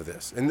positive of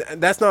this. And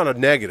that's not a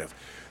negative.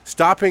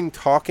 Stopping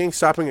talking,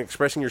 stopping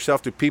expressing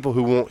yourself to people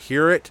who won't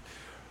hear it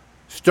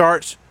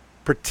starts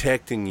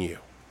protecting you.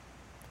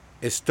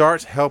 It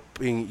starts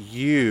helping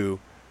you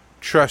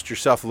trust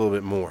yourself a little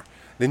bit more.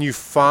 Then you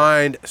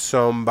find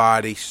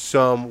somebody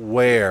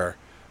somewhere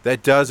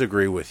that does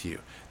agree with you,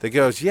 that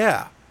goes,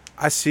 yeah,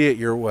 I see it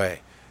your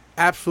way.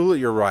 Absolutely,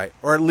 you're right.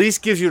 Or at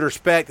least gives you the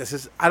respect that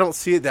says, I don't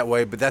see it that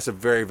way, but that's a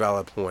very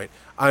valid point.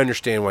 I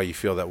understand why you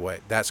feel that way.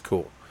 That's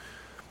cool.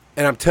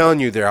 And I'm telling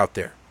you, they're out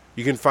there.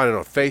 You can find it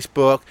on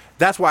Facebook.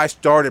 That's why I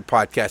started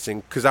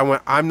podcasting, because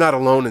I'm not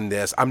alone in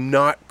this. I'm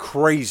not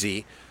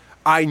crazy.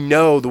 I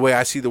know the way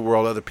I see the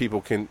world, other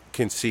people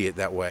can see it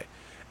that way.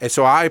 And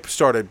so I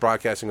started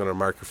broadcasting on a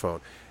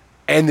microphone.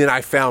 And then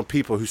I found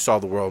people who saw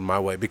the world my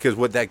way, because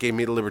what that gave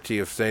me the liberty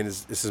of saying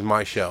is, this is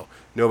my show.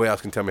 Nobody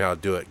else can tell me how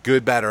to do it.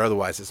 Good, bad, or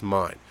otherwise, it's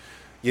mine.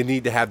 You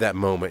need to have that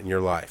moment in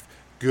your life.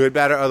 Good,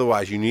 bad, or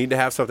otherwise, you need to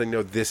have something,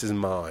 this is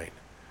mine.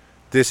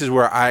 This is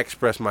where I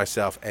express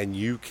myself, and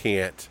you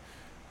can't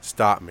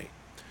stop me.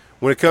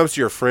 When it comes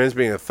to your friends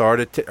being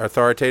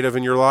authoritative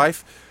in your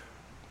life,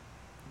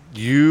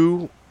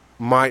 you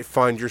might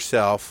find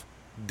yourself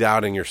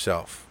doubting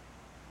yourself.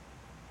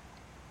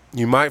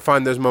 You might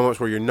find those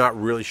moments where you're not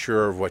really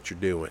sure of what you're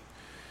doing.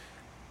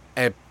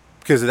 And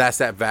because that's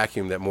that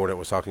vacuum that Mordant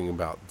was talking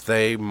about.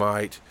 They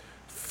might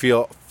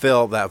fill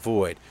that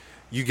void.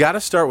 You got to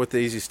start with the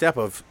easy step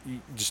of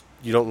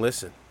you don't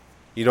listen.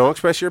 You don't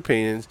express your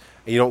opinions,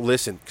 and you don't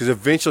listen. Because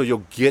eventually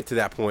you'll get to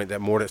that point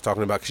that Mordant's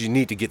talking about, because you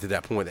need to get to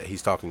that point that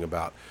he's talking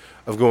about,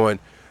 of going,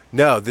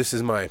 no, this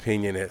is my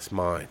opinion, it's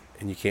mine,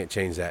 and you can't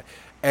change that.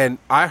 And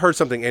I heard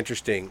something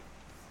interesting.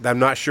 I'm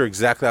not sure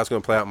exactly how it's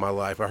going to play out in my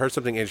life. I heard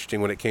something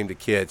interesting when it came to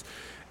kids.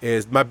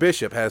 Is my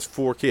bishop has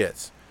 4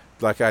 kids,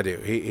 like I do.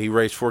 He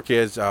raised 4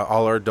 kids,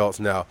 all are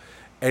adults now.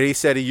 And he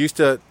said he used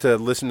to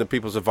listen to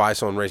people's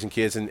advice on raising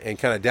kids and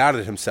kind of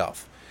doubted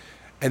himself.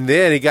 And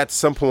then he got to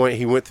some point,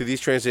 he went through these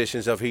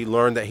transitions of he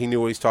learned that he knew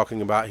what he's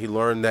talking about. He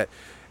learned that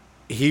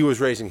he was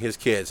raising his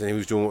kids and he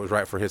was doing what was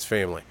right for his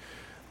family.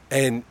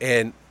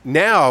 And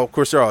now, of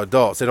course, they're all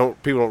adults.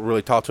 People don't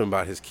really talk to him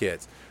about his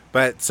kids.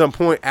 But at some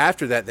point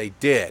after that, they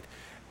did.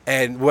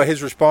 And what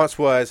his response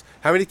was,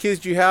 how many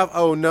kids do you have?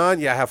 Oh, none?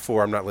 Yeah, I have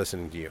 4. I'm not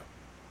listening to you.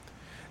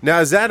 Now,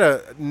 is that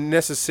a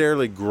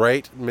necessarily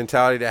great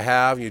mentality to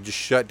have? You just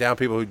shut down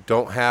people who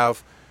don't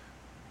have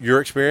your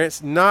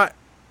experience? Not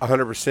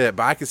 100%,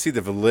 but I can see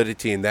the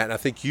validity in that. And I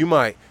think you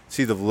might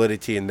see the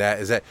validity in that,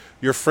 is that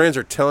your friends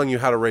are telling you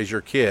how to raise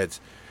your kids.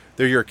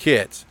 They're your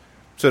kids.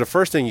 So the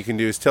first thing you can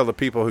do is tell the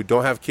people who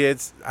don't have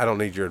kids, I don't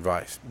need your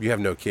advice. You have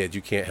no kids.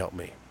 You can't help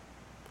me.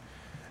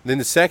 Then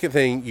the second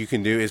thing you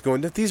can do is going,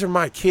 these are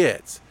my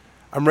kids.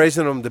 I'm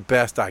raising them the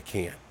best I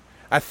can.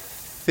 I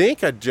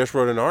think I just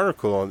wrote an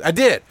article on, I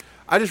did.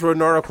 I just wrote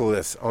an article on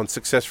this on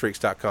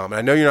successfreaks.com. And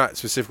I know you're not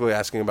specifically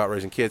asking about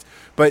raising kids,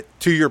 but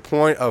to your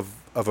point of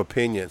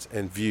opinions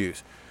and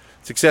views,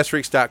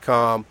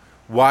 successfreaks.com,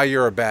 why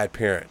you're a bad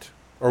parent,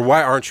 or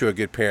why aren't you a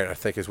good parent, I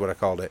think is what I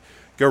called it.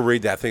 Go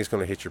read that. I think it's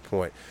going to hit your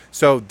point.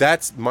 So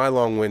that's my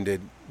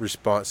long-winded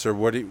response.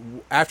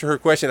 So after her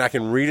question, I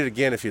can read it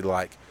again if you'd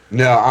like.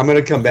 No, I'm going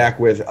to come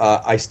back with,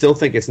 I still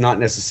think it's not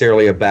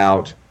necessarily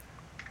about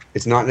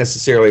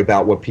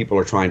what people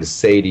are trying to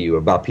say to you,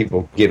 about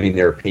people giving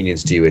their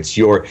opinions to you. It's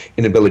your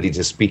inability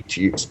to speak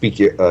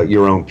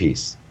your own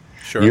piece.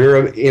 Sure.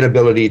 Your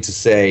inability to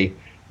say,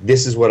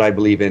 this is what I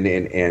believe in,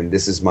 and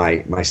this is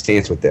my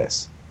stance with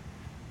this.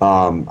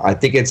 I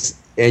think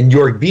and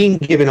you're being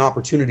given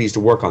opportunities to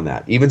work on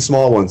that, even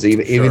small ones,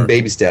 even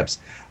baby steps.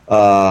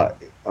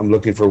 I'm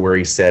looking for where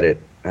he said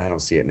it. I don't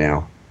see it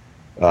now.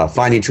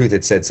 Finding Truth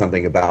had said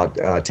something about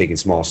taking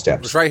small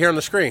steps. It's right here on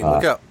the screen.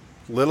 Look up.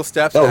 Little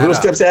steps.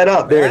 Steps add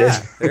up. There it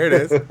is. There it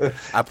is.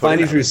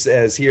 Finding Truth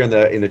says here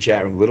in the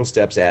chat room, little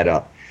steps add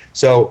up.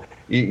 So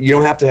you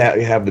don't have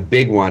to have the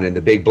big one and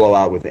the big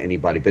blowout with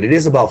anybody, but it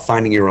is about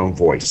finding your own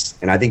voice,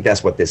 and I think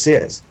that's what this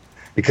is,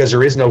 because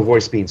there is no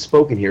voice being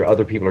spoken here.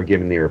 Other people are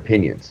giving their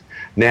opinions.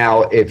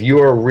 Now, if you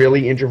are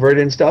really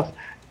introverted and stuff,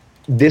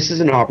 this is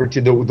an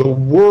opportunity. The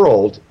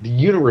world, the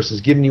universe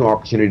is giving you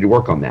opportunity to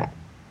work on that.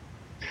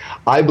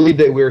 I believe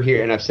that we're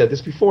here, and I've said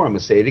this before, I'm going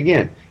to say it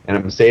again, and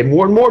I'm going to say it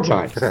more and more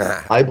times.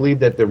 I believe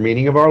that the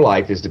meaning of our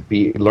life is to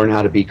learn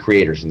how to be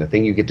creators, and the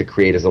thing you get to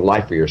create is a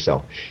life for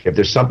yourself. If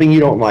there's something you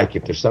don't like,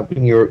 if there's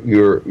something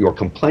you're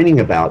complaining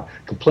about,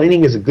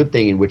 complaining is a good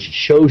thing in which it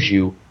shows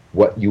you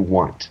what you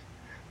want.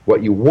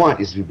 What you want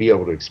is to be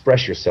able to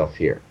express yourself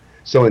here.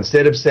 So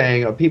instead of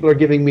saying, people are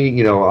giving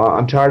me,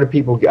 I'm tired of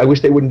people, I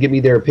wish they wouldn't give me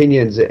their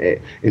opinions,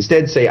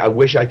 instead say, I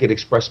wish I could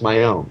express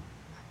my own.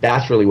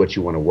 That's really what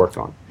you want to work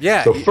on.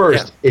 Yeah. So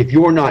first, if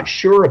you're not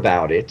sure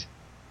about it,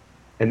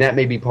 and that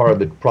may be part of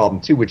the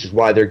problem too, which is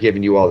why they're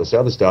giving you all this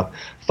other stuff,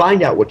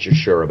 find out what you're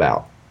sure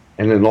about,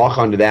 and then lock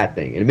onto that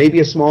thing. And it may be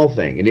a small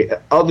thing, and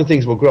other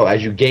things will grow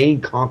as you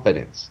gain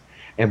confidence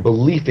and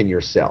belief in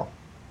yourself.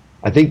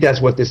 I think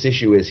that's what this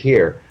issue is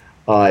here.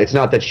 It's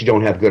not that you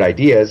don't have good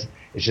ideas.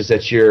 It's just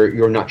that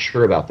you're not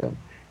sure about them.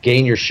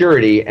 Gain your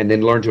surety and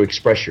then learn to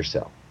express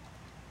yourself.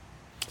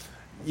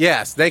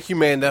 Yes. Thank you,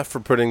 Manda, for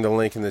putting the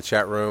link in the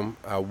chat room.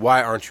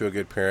 Why aren't you a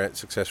good parent?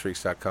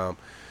 SuccessFreaks.com.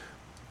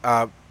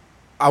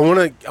 I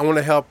want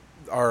to help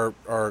our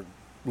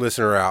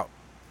listener out.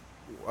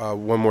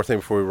 One more thing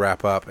before we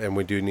wrap up, and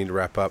we do need to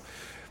wrap up.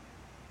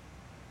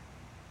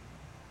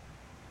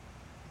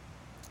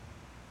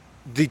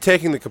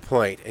 Taking the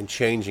complaint and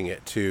changing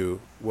it to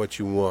what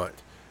you want.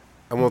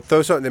 I'm going to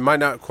throw something that might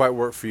not quite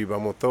work for you, but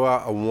I'm going to throw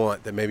out a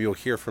want that maybe you'll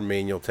hear from me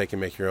and you'll take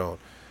and make your own.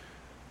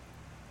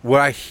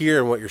 What I hear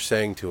and what you're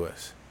saying to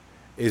us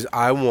is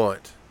I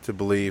want to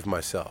believe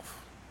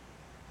myself.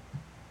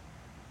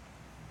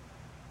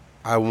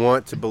 I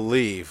want to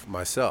believe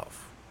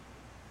myself.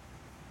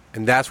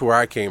 And that's where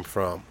I came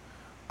from.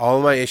 All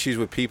of my issues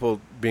with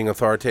people being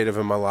authoritative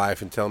in my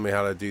life and telling me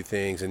how to do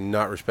things and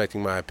not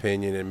respecting my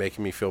opinion and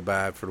making me feel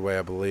bad for the way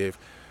I believed,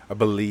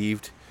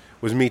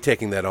 was me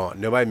taking that on.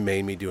 Nobody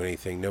made me do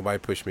anything. Nobody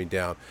pushed me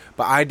down.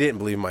 But I didn't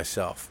believe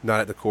myself, not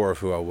at the core of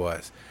who I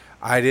was.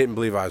 I didn't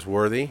believe I was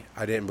worthy.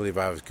 I didn't believe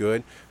I was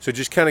good. So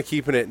just kind of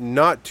keeping it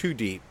not too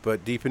deep,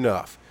 but deep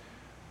enough.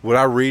 What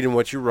I read and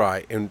what you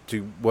write, and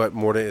to what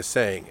Mordant is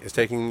saying, is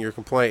taking your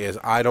complaint is,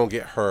 I don't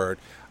get heard.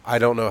 I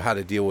don't know how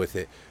to deal with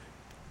it.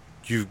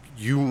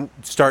 You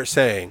start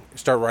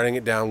writing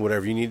it down,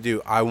 whatever you need to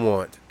do. I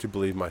want to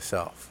believe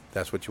myself.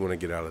 That's what you want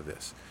to get out of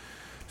this.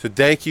 So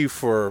thank you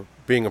for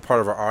being a part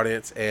of our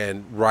audience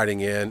and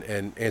writing in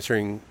and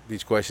answering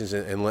these questions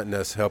and letting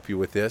us help you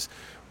with this.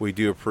 We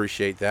do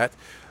appreciate that.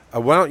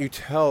 Why don't you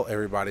tell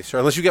everybody, sir,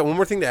 unless you got one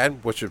more thing to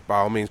add, which by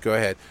all means, go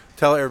ahead.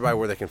 Tell everybody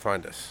where they can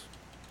find us.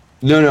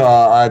 No,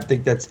 I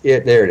think that's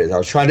it. There it is. I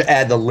was trying to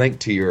add the link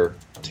to your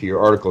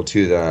article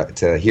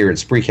to here in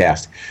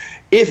Spreecast.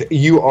 If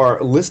you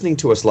are listening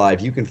to us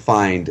live, you can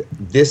find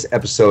this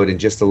episode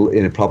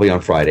in probably on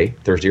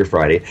Thursday or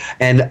Friday,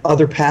 and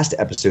other past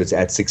episodes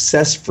at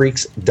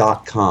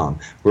successfreaks.com.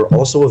 We're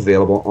also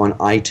available on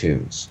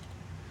iTunes.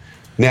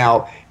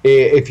 Now,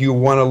 if you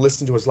want to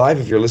listen to us live,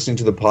 if you're listening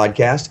to the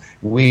podcast,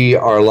 we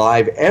are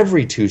live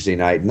every Tuesday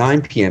night,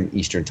 9 p.m.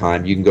 Eastern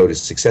Time. You can go to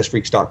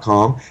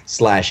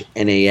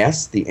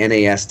successfreaks.com/NAS. The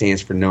NAS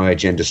stands for No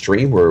Agenda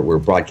Stream. We're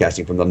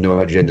broadcasting from the No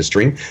Agenda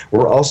Stream.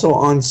 We're also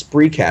on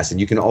Spreecast, and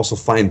you can also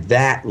find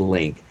that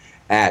link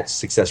at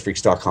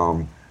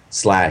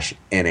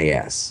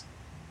successfreaks.com/NAS.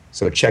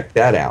 So check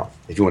that out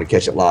if you want to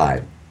catch it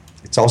live.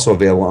 It's also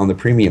available on the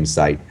premium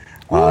site,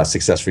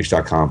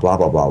 successfreaks.com, blah,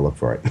 blah, blah. Look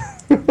for it.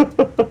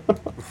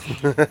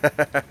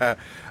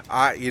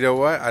 You know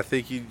what? I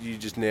think you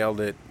just nailed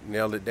it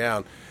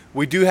down.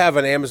 We do have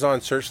an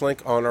Amazon search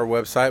link on our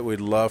website. We'd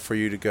love for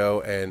you to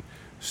go and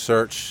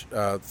search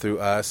through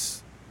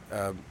us.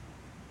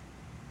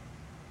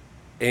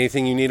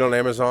 Anything you need on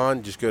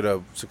Amazon, just go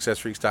to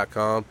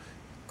successfreaks.com,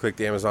 click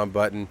the Amazon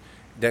button.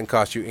 It doesn't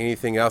cost you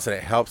anything else, and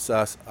it helps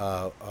us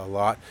a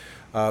lot.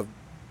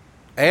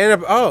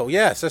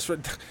 Yes, that's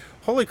what.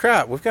 Holy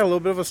crap, we've got a little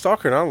bit of a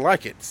stalker, and I don't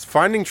like it. It's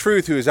Finding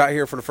Truth, who is out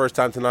here for the first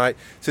time tonight,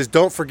 says,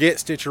 don't forget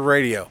Stitcher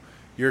Radio.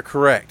 You're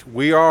correct.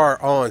 We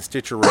are on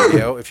Stitcher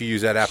Radio if you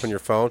use that app on your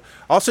phone.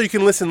 Also, you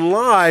can listen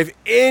live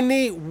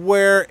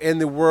anywhere in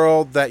the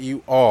world that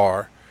you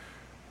are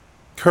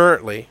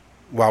currently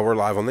while we're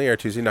live on the air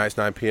Tuesday nights,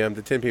 9 p.m.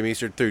 to 10 p.m.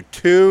 Eastern through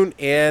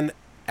TuneIn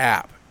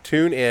app.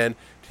 TuneIn,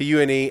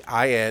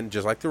 TuneIn,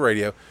 just like the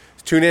radio.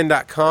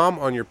 TuneIn.com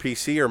on your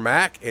PC or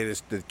Mac. It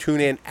is the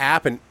TuneIn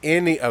app in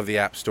any of the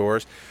app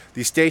stores.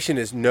 The station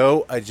is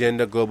No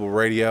Agenda Global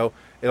Radio.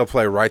 It'll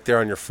play right there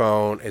on your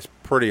phone. It's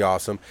pretty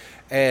awesome.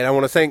 And I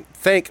want to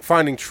thank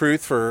Finding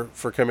Truth for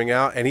coming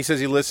out. And he says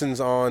he listens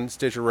on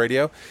Stitcher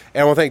Radio.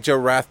 And I want to thank Joe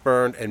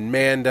Rathburn and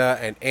Manda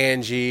and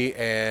Angie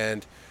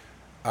and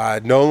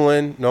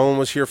Nolan. Nolan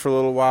was here for a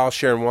little while.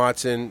 Sharon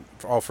Watson,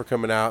 all for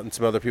coming out. And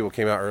some other people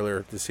came out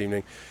earlier this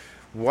evening.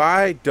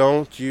 Why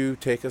don't you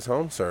take us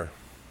home, sir?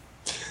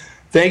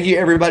 Thank you,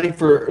 everybody,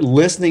 for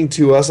listening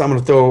to us. I'm going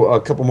to throw a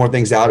couple more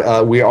things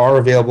out. We are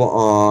available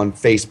on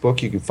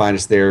Facebook. You can find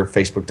us there,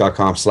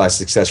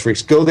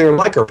 facebook.com/successfreaks. Go there and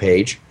like our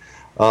page.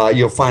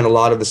 You'll find a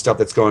lot of the stuff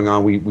that's going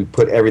on. We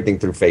put everything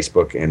through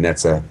Facebook, and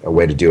that's a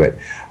way to do it.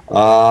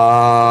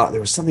 There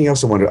was something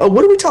else I wanted to... Oh,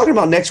 what are we talking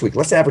about next week?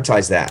 Let's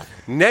advertise that.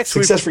 Next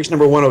week... Success Freaks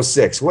number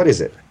 106. What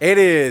is it? It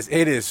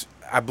is.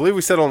 I believe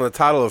we said on the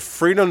title of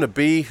Freedom to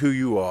Be Who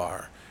You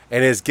Are.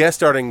 And it's guest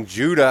starring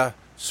Judah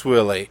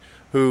Swilley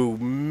who,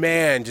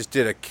 man, just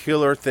did a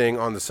killer thing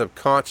on the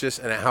subconscious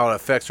and how it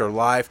affects our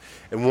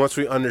life. And once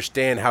we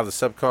understand how the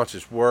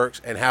subconscious works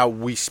and how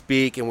we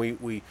speak and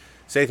we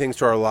say things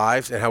to our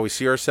lives and how we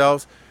see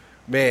ourselves,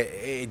 man,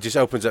 it just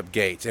opens up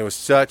gates. It was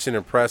such an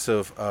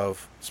impressive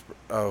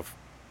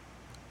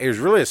it was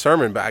really a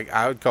sermon, but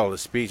I would call it a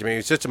speech. I mean,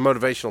 it's just a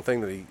motivational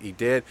thing that he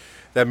did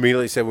that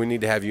immediately said, we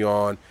need to have you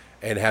on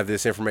and have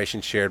this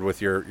information shared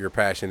with your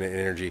passion and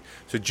energy.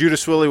 So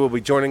Judas Willie will be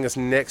joining us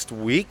next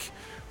week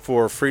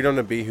for Freedom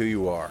to Be Who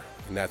You Are.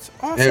 And that's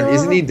awesome.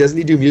 And doesn't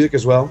he do music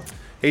as well?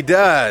 He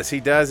does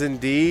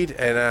indeed.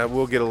 And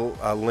we'll get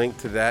a link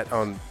to that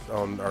on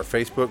our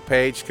Facebook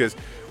page, because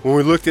when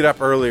we looked it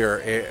up earlier,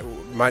 it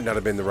might not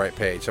have been the right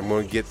page. I'm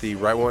going to get the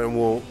right one, and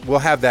we'll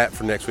have that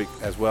for next week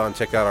as well, and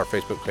check out our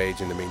Facebook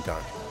page in the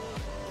meantime.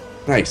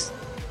 Nice.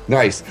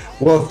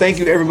 Well, thank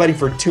you everybody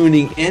for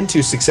tuning in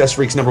to Success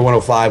Freaks number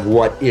 105,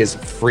 What is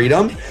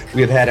Freedom?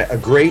 We have had a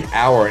great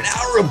hour, an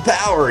hour of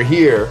power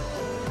here,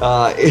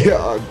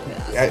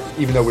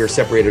 even though we're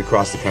separated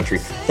across the country.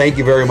 Thank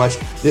you very much.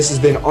 This has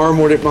been our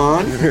Mordant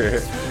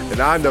McFall. And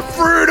I'm the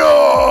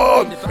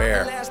Freedom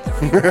Bear.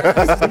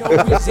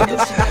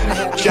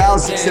 Ciao,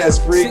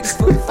 Success Freaks.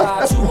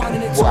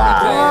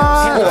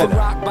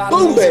 Wow.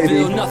 Boom,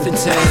 baby. Nothing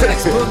to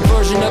textbook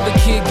version of a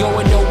kid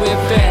going nowhere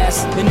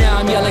fast. And now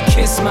I'm yelling,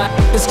 kiss my.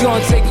 It's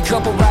gonna take a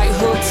couple right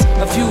hooks,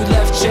 a few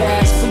left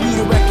jabs for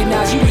you to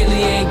recognize you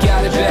really ain't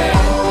got it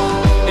bad.